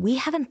mind that we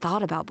haven't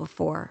thought about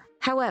before.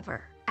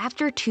 However,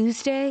 after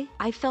Tuesday,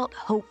 I felt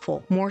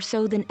hopeful, more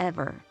so than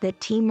ever, that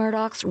Team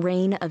Murdaugh's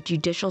reign of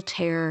judicial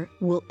terror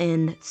will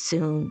end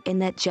soon,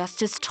 and that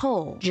Justice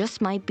Toal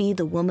just might be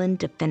the woman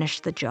to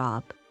finish the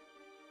job.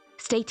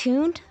 Stay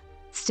tuned,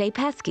 stay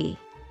pesky,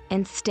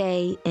 and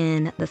stay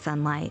in the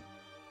sunlight.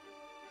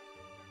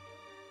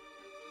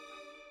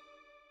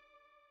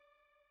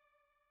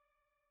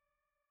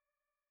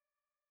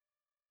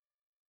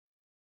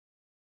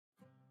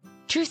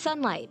 True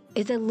Sunlight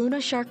is a Luna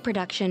Shark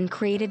production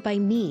created by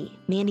me,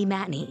 Mandy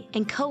Matney,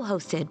 and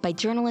co-hosted by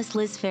journalist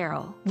Liz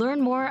Farrell. Learn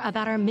more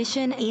about our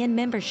mission and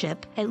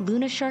membership at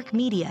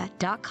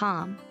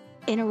lunasharkmedia.com.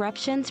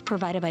 Interruptions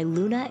provided by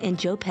Luna and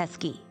Joe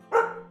Pesky.